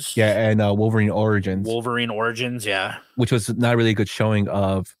Origins. Yeah, and Wolverine Origins. Wolverine Origins, yeah. Which was not really a good showing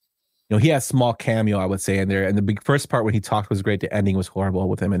of, he had a small cameo, I would say, in there. And the big first part when he talked was great. The ending was horrible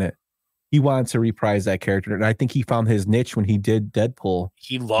with him in it. He wanted to reprise that character, and I think he found his niche when he did Deadpool.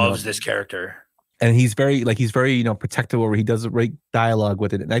 He loves this character, and he's very protective over. He does great dialogue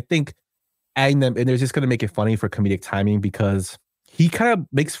with it, and I think adding them in there's just going to make it funny for comedic timing because he kind of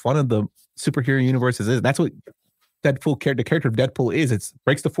makes fun of the superhero universe as is. That's what the character of Deadpool is. It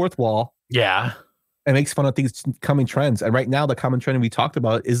breaks the fourth wall. Yeah, and makes fun of things coming trends. And right now, the common trend we talked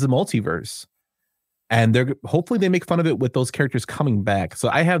about is the multiverse. And hopefully they make fun of it with those characters coming back. So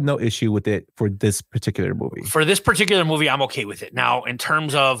I have no issue with it for this particular movie. For this particular movie, I'm okay with it. Now, in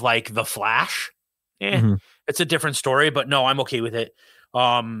terms of like The Flash, it's a different story, but no, I'm okay with it.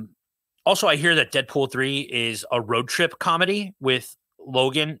 Also, I hear that Deadpool 3 is a road trip comedy with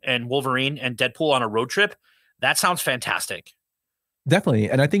Logan and Wolverine and Deadpool on a road trip. That sounds fantastic. Definitely.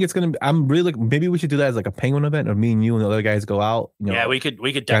 And I think it's going to, I'm really, maybe we should do that as like a Penguin event, or me and you and the other guys go out. Yeah, we could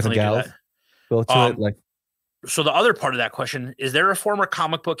definitely do that. So the other part of that question, is there a former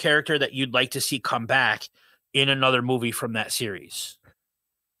comic book character that you'd like to see come back in another movie from that series?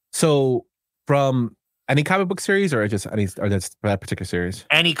 So from any comic book series or just any, or that's that particular series?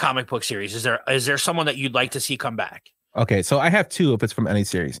 Any comic book series. Is there someone that you'd like to see come back? Okay. So I have two if it's from any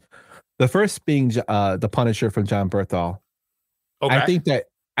series. The first being the Punisher from John Bernthal. Okay.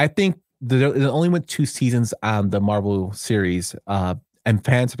 I think there only went 2 seasons on the Marvel series, and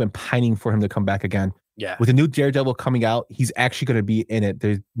fans have been pining for him to come back again. Yeah. With the new Daredevil coming out, he's actually going to be in it.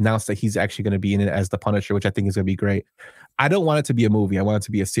 They announced that he's actually going to be in it as the Punisher, which I think is going to be great. I don't want it to be a movie. I want it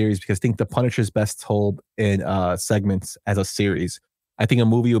to be a series because I think the Punisher is best told in segments as a series. I think a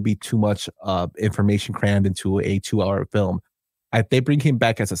movie will be too much information crammed into a 2-hour film. If they bring him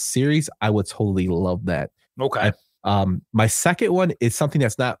back as a series, I would totally love that. Okay. My second one is something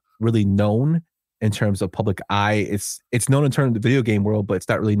that's not really known in terms of public eye. It's known in terms of the video game world, but it's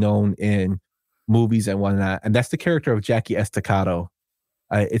not really known in movies and whatnot. And that's the character of Jackie Estacado.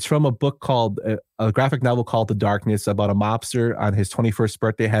 It's from a book called a graphic novel called The Darkness, about a mobster on his 21st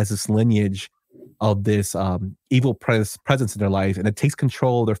birthday has this lineage of this evil presence in their life, and it takes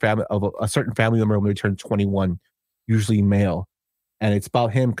control of their family, of a certain family member when they turn 21, usually male. And it's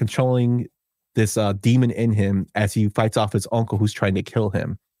about him controlling this demon in him as he fights off his uncle who's trying to kill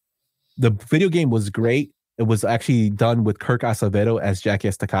him. The video game was great. It was actually done with Kirk Acevedo as Jackie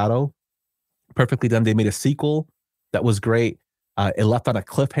Estacado. Perfectly done. They made a sequel that was great. It left on a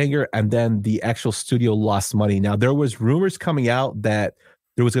cliffhanger, and then the actual studio lost money. Now, there was rumors coming out that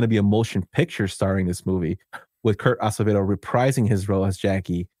there was going to be a motion picture starring this movie with Kirk Acevedo reprising his role as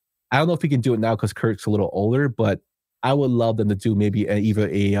Jackie. I don't know if he can do it now because Kirk's a little older, but I would love them to do maybe either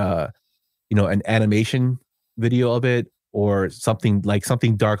an animation video of it or something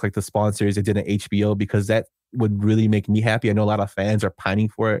dark like the Spawn series they did on HBO, because that would really make me happy. I know a lot of fans are pining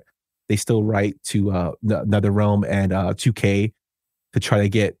for it. They still write to NetherRealm and 2K to try to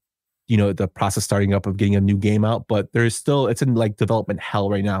get the process starting up of getting a new game out, but it's in like development hell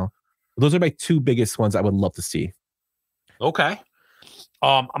right now. Those are my two biggest ones I would love to see. Okay.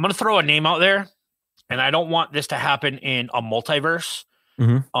 I'm gonna throw a name out there, and I don't want this to happen in a multiverse.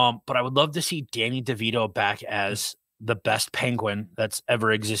 But I would love to see Danny DeVito back as the best Penguin that's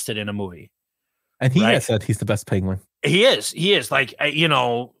ever existed in a movie. And he has said he's the best Penguin. He is. Like,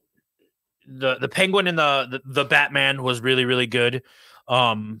 the Penguin in the Batman was really, really good.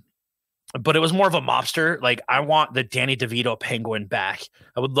 But it was more of a mobster. Like, I want the Danny DeVito Penguin back.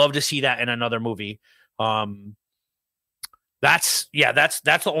 I would love to see that in another movie. That's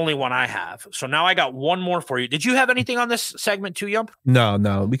the only one I have. So now I got one more for you. Did you have anything on this segment too, Yump?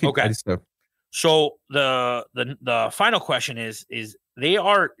 No, we can. Okay. So the final question is they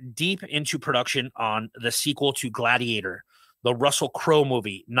are deep into production on the sequel to Gladiator, the Russell Crowe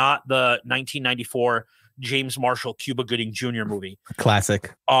movie, not the 1994 James Marshall Cuba Gooding Jr. movie.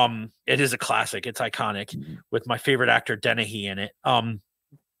 Classic. It is a classic. It's iconic with my favorite actor Dennehy in it.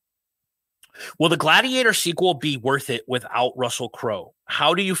 Will the Gladiator sequel be worth it without Russell Crowe?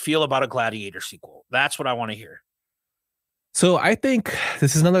 How do you feel about a Gladiator sequel? That's what I want to hear. So I think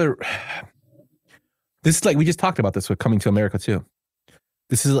this is like we just talked about this with Coming to America too.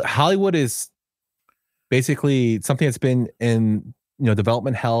 Hollywood is basically something that's been in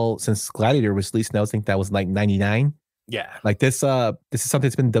development hell since Gladiator was released. Now I think that was like 99. Yeah. Like this is something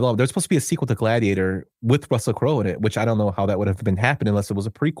that's been developed. There's supposed to be a sequel to Gladiator with Russell Crowe in it, which I don't know how that would have been happening unless it was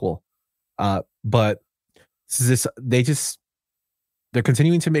a prequel. But they're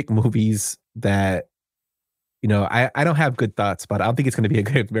continuing to make movies that, I don't have good thoughts about it. I don't think it's going to be a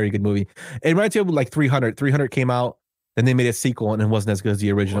very good movie. It reminds me of like 300. 300 came out, then they made a sequel and it wasn't as good as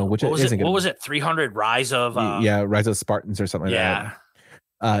the original, which isn't good. What was it? 300 Rise of Rise of Spartans or something like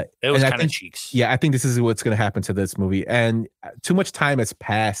that. It was kind of cheeks. Yeah, I think this is what's going to happen to this movie. And too much time has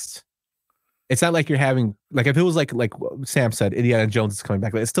passed. It's not like you're having, like, if it was like Sam said, Indiana Jones is coming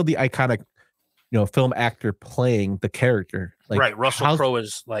back, but it's still the iconic, film actor playing the character. Like, right. Russell Crowe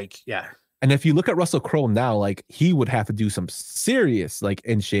is like, yeah. And if you look at Russell Crowe now, like, he would have to do some serious, like,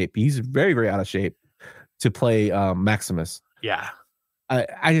 in shape. He's very, very out of shape to play Maximus. Yeah.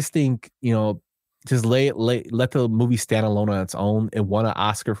 I just think, just let the movie stand alone on its own. It won an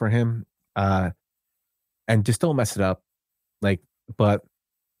Oscar for him. And just don't mess it up. But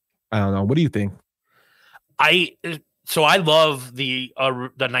I don't know. What do you think? I love the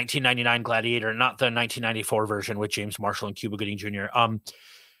 1999 Gladiator, not the 1994 version with James Marshall and Cuba Gooding Jr.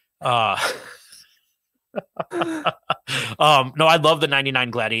 No, I love the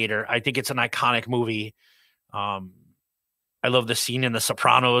 99 Gladiator. I think it's an iconic movie. I love the scene in The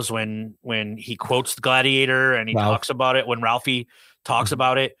Sopranos when he quotes the Gladiator and he talks about it, when Ralphie talks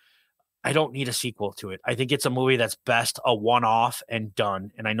about it. I don't need a sequel to it. I think it's a movie that's best a one-off and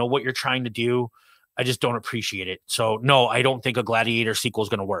done. And I know what you're trying to do. I just don't appreciate it. So no, I don't think a Gladiator sequel is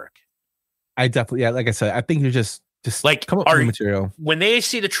going to work. I definitely, like I said, I think you're just like come up with material. When they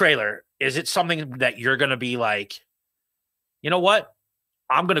see the trailer, is it something that you're going to be like, you know what?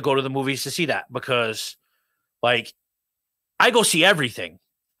 I'm going to go to the movies to see that because, like, I go see everything.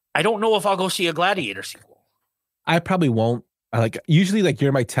 I don't know if I'll go see a Gladiator sequel. I probably won't. like usually like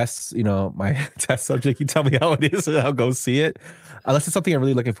you're my tests, my test subject. You tell me how it is and I'll go see it. Unless it's something I'm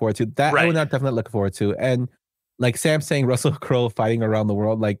really looking forward to. That I would not definitely look forward to. And like Sam saying Russell Crowe fighting around the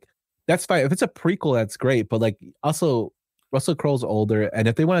world, like that's fine. If it's a prequel, that's great. But like also Russell Crowe's older, and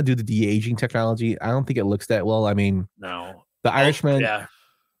if they want to do the de-aging technology, I don't think it looks that well. I mean, no. The Irishman, yeah.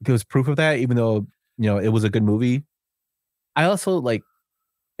 there was proof of that, even though it was a good movie. I also like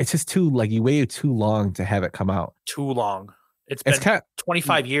it's just you waited too long to have it come out. Too long. It's been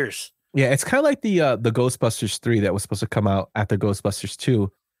 25 years. Yeah, it's kind of like the Ghostbusters 3 that was supposed to come out after Ghostbusters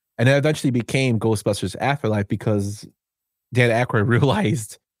 2, and it eventually became Ghostbusters Afterlife because Dan Aykroyd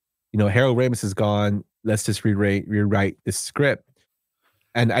realized, Harold Ramis is gone. Let's just rewrite this script,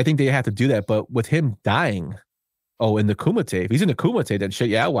 and I think they have to do that. But with him dying, in the Kumite, if he's in the Kumite, then shit,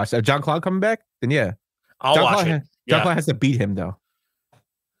 yeah, I'll watch that. John Claude coming back, then yeah, I'll watch it. John Claude has to beat him though.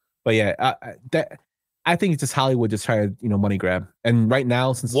 But yeah, I think it's just Hollywood just trying to money grab. And right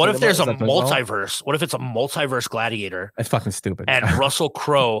now, since what if there's a multiverse? What if it's a multiverse Gladiator? That's fucking stupid. And Russell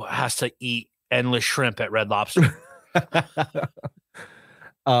Crowe has to eat endless shrimp at Red Lobster.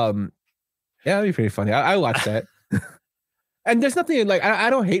 Yeah, that'd be pretty funny. I watch that. And there's nothing like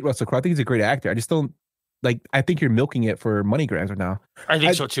I don't hate Russell Crowe. I think he's a great actor. I just don't like. I think you're milking it for money grabs right now. I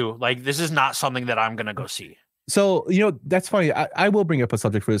think so too. Like this is not something that I'm gonna go see. So that's funny. I will bring up a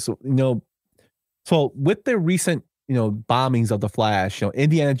subject for this. So with the recent bombings of the Flash,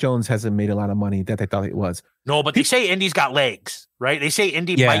 Indiana Jones hasn't made a lot of money that they thought it was. No, but they say Indy's got legs, right? They say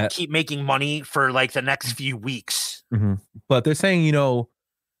Indy might keep making money for like the next few weeks. Mm-hmm. But they're saying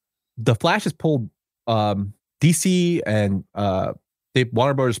the Flash has pulled DC and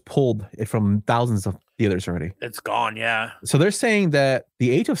Warner Brothers pulled it from thousands of theaters already. It's gone, yeah. So they're saying that the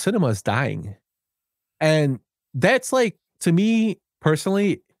age of cinema is dying, and that's like, to me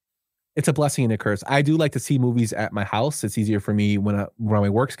personally, it's a blessing and a curse. I do like to see movies at my house. It's easier for me when around my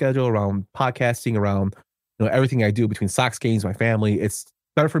work schedule, around podcasting, around everything I do between Sox games, my family. It's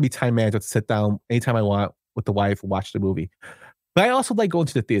better for me time management to sit down anytime I want with the wife and watch the movie. But I also like going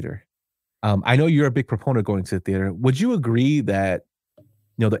to the theater. I know you're a big proponent of going to the theater. Would you agree that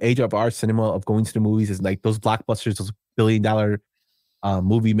the age of our cinema of going to the movies is like those blockbusters, those $1 billion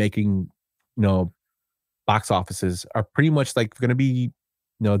movie making box offices are pretty much like going to be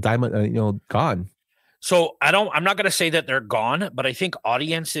gone? So I'm not going to say that they're gone, but I think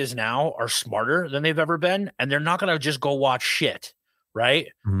audiences now are smarter than they've ever been, and they're not going to just go watch shit, right?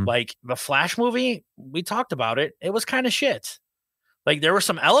 Mm-hmm. Like the Flash movie, we talked about it. It was kind of shit. Like there were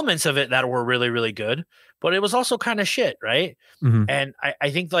some elements of it that were really, really good, but it was also kind of shit, right? Mm-hmm. And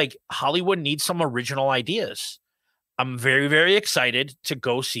I think like Hollywood needs some original ideas. I'm very, very excited to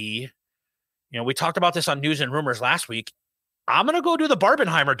go see. We talked about this on News and Rumors last week. I'm going to go do the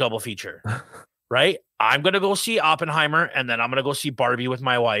Barbenheimer double feature, right? I'm going to go see Oppenheimer, and then I'm going to go see Barbie with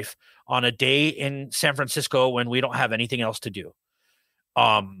my wife on a day in San Francisco when we don't have anything else to do.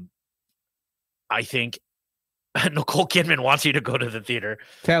 I think Nicole Kidman wants you to go to the theater.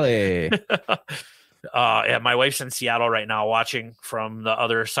 Kelly. Yeah, my wife's in Seattle right now watching from the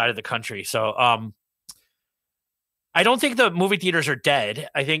other side of the country. So, I don't think the movie theaters are dead.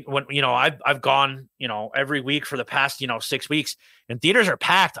 I think when, I've gone, every week for the past, 6 weeks, and theaters are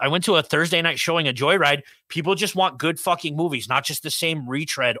packed. I went to a Thursday night showing of Joyride. People just want good fucking movies, not just the same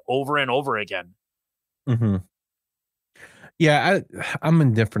retread over and over again. Mm-hmm. Yeah, I'm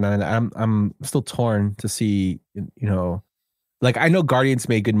indifferent on it. I'm still torn to see, like I know Guardians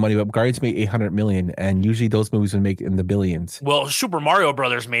made good money, but Guardians made $800 million, and usually those movies would make in the billions. Well, Super Mario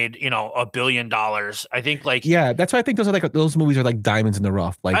Brothers made $1 billion. I think that's why I think those movies are like diamonds in the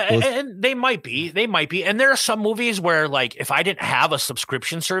rough. And they might be, and there are some movies where like if I didn't have a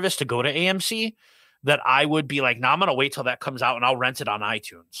subscription service to go to AMC, that I would be like, I'm gonna wait till that comes out and I'll rent it on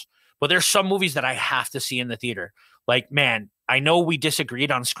iTunes. But there's some movies that I have to see in the theater. Like, man, I know we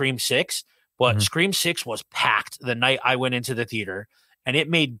disagreed on Scream 6. But Scream 6 was packed the night I went into the theater, and it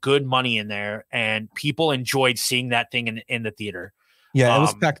made good money in there, and people enjoyed seeing that thing in the theater. Yeah, it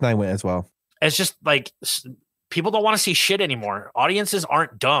was packed night as well. It's just like people don't want to see shit anymore. Audiences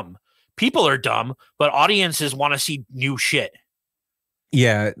aren't dumb. People are dumb, but audiences want to see new shit.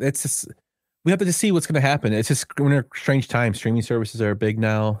 Yeah, it's just we have to just see what's going to happen. It's just we're in a strange time. Streaming services are big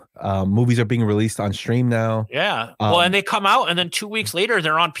now. Movies are being released on stream now. Yeah. Well, and they come out, and then 2 weeks later,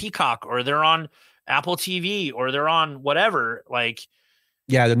 they're on Peacock, or they're on Apple TV, or they're on whatever. Like,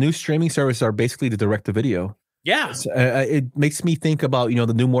 yeah, the new streaming services are basically the direct-to-video. Yeah. It makes me think about,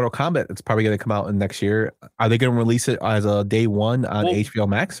 the new Mortal Kombat that's probably going to come out in next year. Are they going to release it as a day one on HBO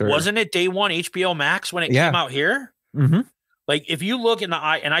Max? Or wasn't it day one HBO Max when it came out here? Mm-hmm. Like if you look in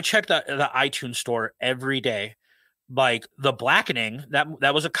and I check the iTunes store every day, like The Blackening,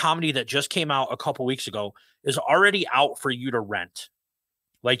 that was a comedy that just came out a couple weeks ago, is already out for you to rent.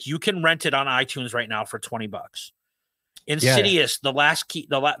 Like you can rent it on iTunes right now for $20. Insidious, The Last Key,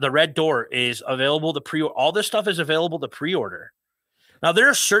 the Red Door is available to pre. All this stuff is available to pre-order. Now there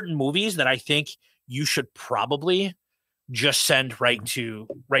are certain movies that I think you should probably just send right to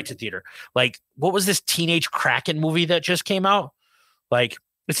theater. Like what was this Teenage Kraken movie that just came out? Like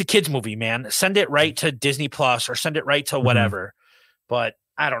it's a kids movie, man. Send it right to Disney Plus or send it right to whatever. But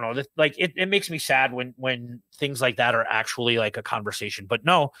I don't know. Like it makes me sad when things like that are actually like a conversation. But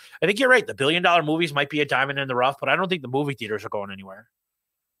no, I think you're right. The $1 billion movies might be a diamond in the rough, but I don't think the movie theaters are going anywhere.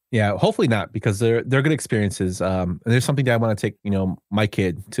 Yeah, hopefully not, because they're good experiences. And there's something that I want to take, my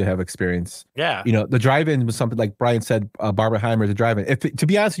kid to have experience. Yeah. The drive-in was something like Brian said, Barbara Heimer, the drive-in. To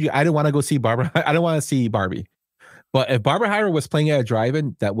be honest with you, I didn't want to go see Barbara. I don't want to see Barbie. But if Barbara Heimer was playing at a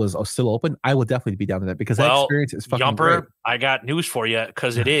drive-in that was still open, I would definitely be down with that, because that experience is fucking great. I got news for you,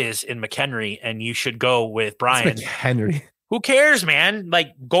 because it is in McHenry, and you should go with Brian. It's McHenry. Who cares, man?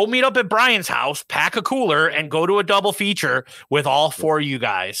 Like, go meet up at Brian's house, pack a cooler, and go to a double feature with all four of you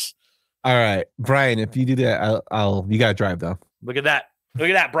guys. All right, Brian, if you do that, you gotta drive though. Look at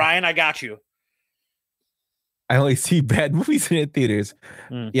that, Brian. I got you. I only see bad movies in theaters.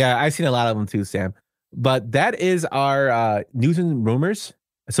 Yeah, I've seen a lot of them too, Sam. But that is our news and rumors.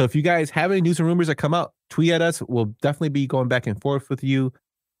 So if you guys have any news and rumors that come out, tweet at us. We'll definitely be going back and forth with you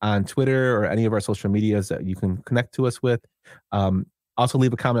on Twitter or any of our social medias that you can connect to us with. Also,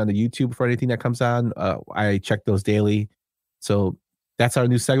 leave a comment on the YouTube for anything that comes on. I check those daily. So that's our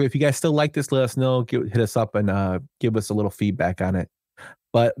new segment. If you guys still like this, let us know. Hit us up and give us a little feedback on it.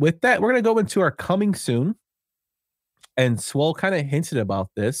 But with that, we're going to go into our coming soon. And Swole kind of hinted about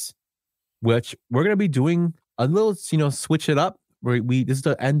this, which we're going to be doing a little, switch it up. This is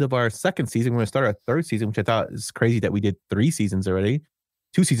the end of our second season. We're going to start our third season, which I thought is crazy that we did 3 seasons already,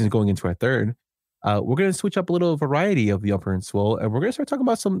 2 seasons going into our third. We're going to switch up a little variety of Yumper and Swole, and we're going to start talking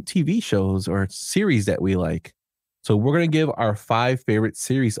about some TV shows or series that we like. So we're going to give our 5 favorite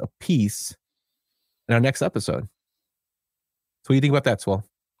series a piece in our next episode. So what do you think about that, Swole?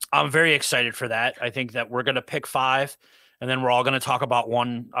 I'm very excited for that. I think that we're going to pick 5, and then we're all going to talk about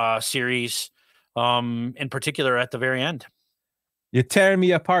one series in particular at the very end. You're tearing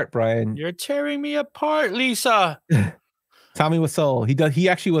me apart, Brian. You're tearing me apart, Lisa. Tommy Wiseau. He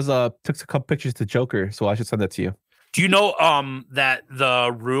actually took a couple pictures to Joker, so I should send that to you. Do you know that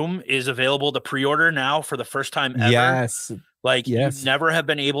The Room is available to pre-order now for the first time ever? Yes. You never have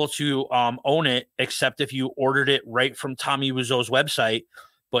been able to own it except if you ordered it right from Tommy Wiseau's website.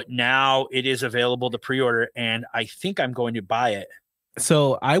 But now it is available to pre-order, and I think I'm going to buy it.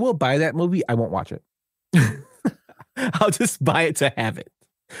 So I will buy that movie. I won't watch it. I'll just buy it to have it.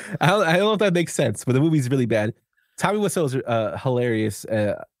 I don't know if that makes sense, but the movie's really bad. Tommy Wiseau is hilarious.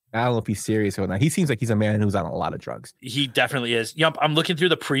 I don't know if he's serious or not. He seems like he's a man who's on a lot of drugs. He definitely is. Yep, I'm looking through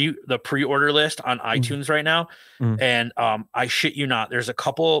the pre-order list on iTunes right now, and I shit you not, there's a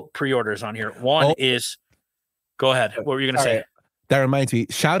couple pre-orders on here. One is, go ahead. What were you going to say? Right. That reminds me.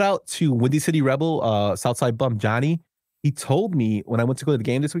 Shout out to Windy City Rebel, Southside Bum Johnny. He told me when I went to go to the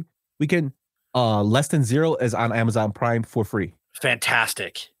game this weekend, Less Than Zero is on Amazon Prime for free.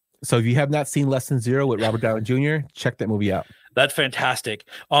 Fantastic. So if you have not seen Less Than Zero with Robert Downey Jr., check that movie out. That's fantastic.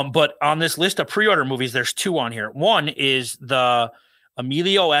 But on this list of pre-order movies, there's 2 on here. One is the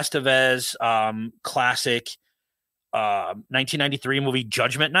Emilio Estevez classic 1993 movie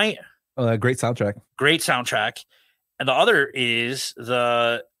Judgment Night. Great soundtrack. Great soundtrack. And the other is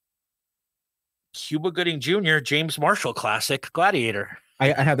the Cuba Gooding Jr. James Marshall classic Gladiator.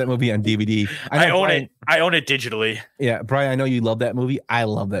 I have that movie on DVD. I own it. I own it digitally. Yeah, Brian, I know you love that movie. I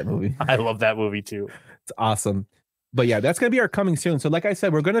love that movie. I love that movie too. It's awesome. But yeah, that's going to be our coming soon. So like I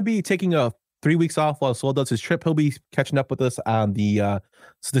said, we're going to be taking 3 weeks off while Swole does his trip. He'll be catching up with us on the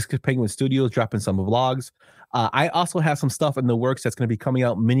Sadistic Penguin Studios, dropping some vlogs. I also have some stuff in the works that's going to be coming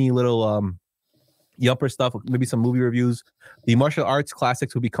out, mini little Yumper stuff, maybe some movie reviews. The martial arts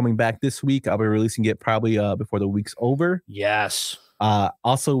classics will be coming back this week. I'll be releasing it probably before the week's over. Yes.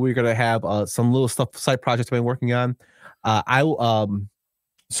 Also, we're gonna have some little stuff, side projects I've been working on.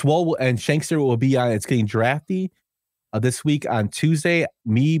 Swole and Shankster will be on It's Getting Drafty this week on Tuesday.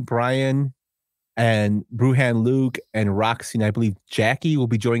 Me, Brian, and Bruhan Luke and Roxy, and I believe Jackie will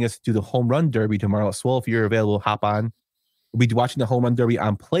be joining us to do the Home Run Derby tomorrow. Swole, if you're available, hop on. We'll be watching the Home Run Derby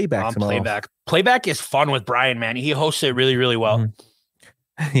on Playback tomorrow. Playback is fun with Brian, man. He hosts it really, really well.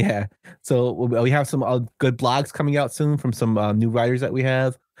 Yeah. So we have some good blogs coming out soon from some new writers that we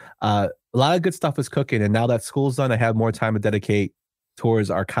have. A lot of good stuff is cooking. And now that school's done, I have more time to dedicate towards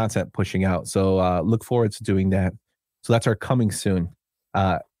our content pushing out. So look forward to doing that. So that's our coming soon.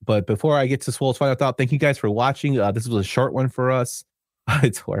 But before I get to Swole's final thought, thank you guys for watching. This was a short one for us.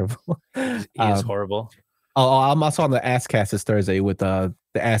 It's horrible. It is horrible. I'm also on the Ass Cast this Thursday with the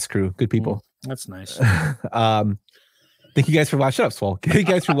Ass Crew. Good people. That's nice. Thank you guys for watching. Shut up, Swole. Thank you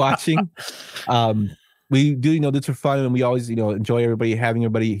guys for watching. We do this for fun, and we always enjoy having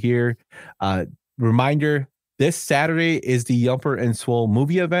everybody here. Reminder: this Saturday is the Yumper and Swole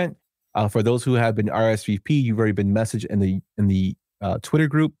movie event. For those who have been RSVP, you've already been messaged in the Twitter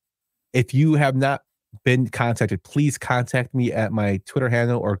group. If you have not been contacted, please contact me at my Twitter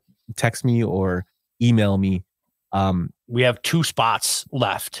handle or text me or email me. We have 2 spots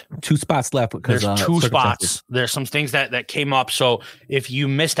left. 2 spots left because there's 2 spots. There's some things that came up. So if you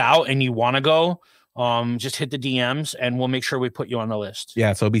missed out and you want to go, just hit the DMs and we'll make sure we put you on the list.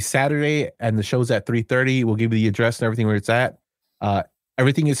 Yeah, so it'll be Saturday and the show's at 3:30. We'll give you the address and everything where it's at.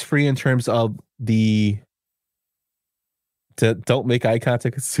 Everything is free in terms of don't make eye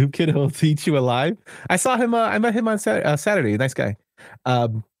contact with Soup Kid. He'll teach you alive. I saw him. I met him on Saturday. Nice guy.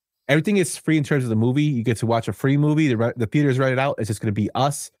 Everything is free in terms of the movie. You get to watch a free movie. The theaters rented out. It's just going to be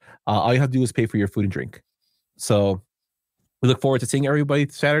us. All you have to do is pay for your food and drink. So we look forward to seeing everybody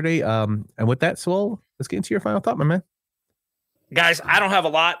Saturday. And with that, Swole, let's get into your final thought, my man. Guys, I don't have a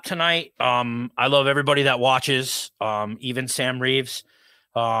lot tonight. I love everybody that watches, even Sam Reeves.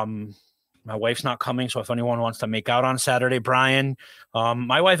 My wife's not coming, so if anyone wants to make out on Saturday, Brian,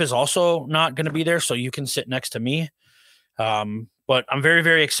 my wife is also not going to be there, so you can sit next to me. But I'm very,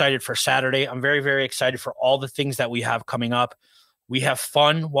 very excited for Saturday. I'm very, very excited for all the things that we have coming up. We have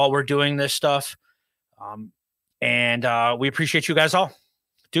fun while we're doing this stuff. And we appreciate you guys all.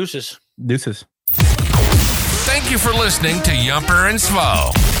 Deuces. Thank you for listening to Yumper and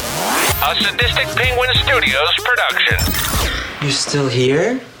Svo, a Sadistic Penguin Studios production. You're still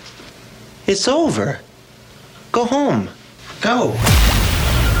here? It's over. Go home. Go.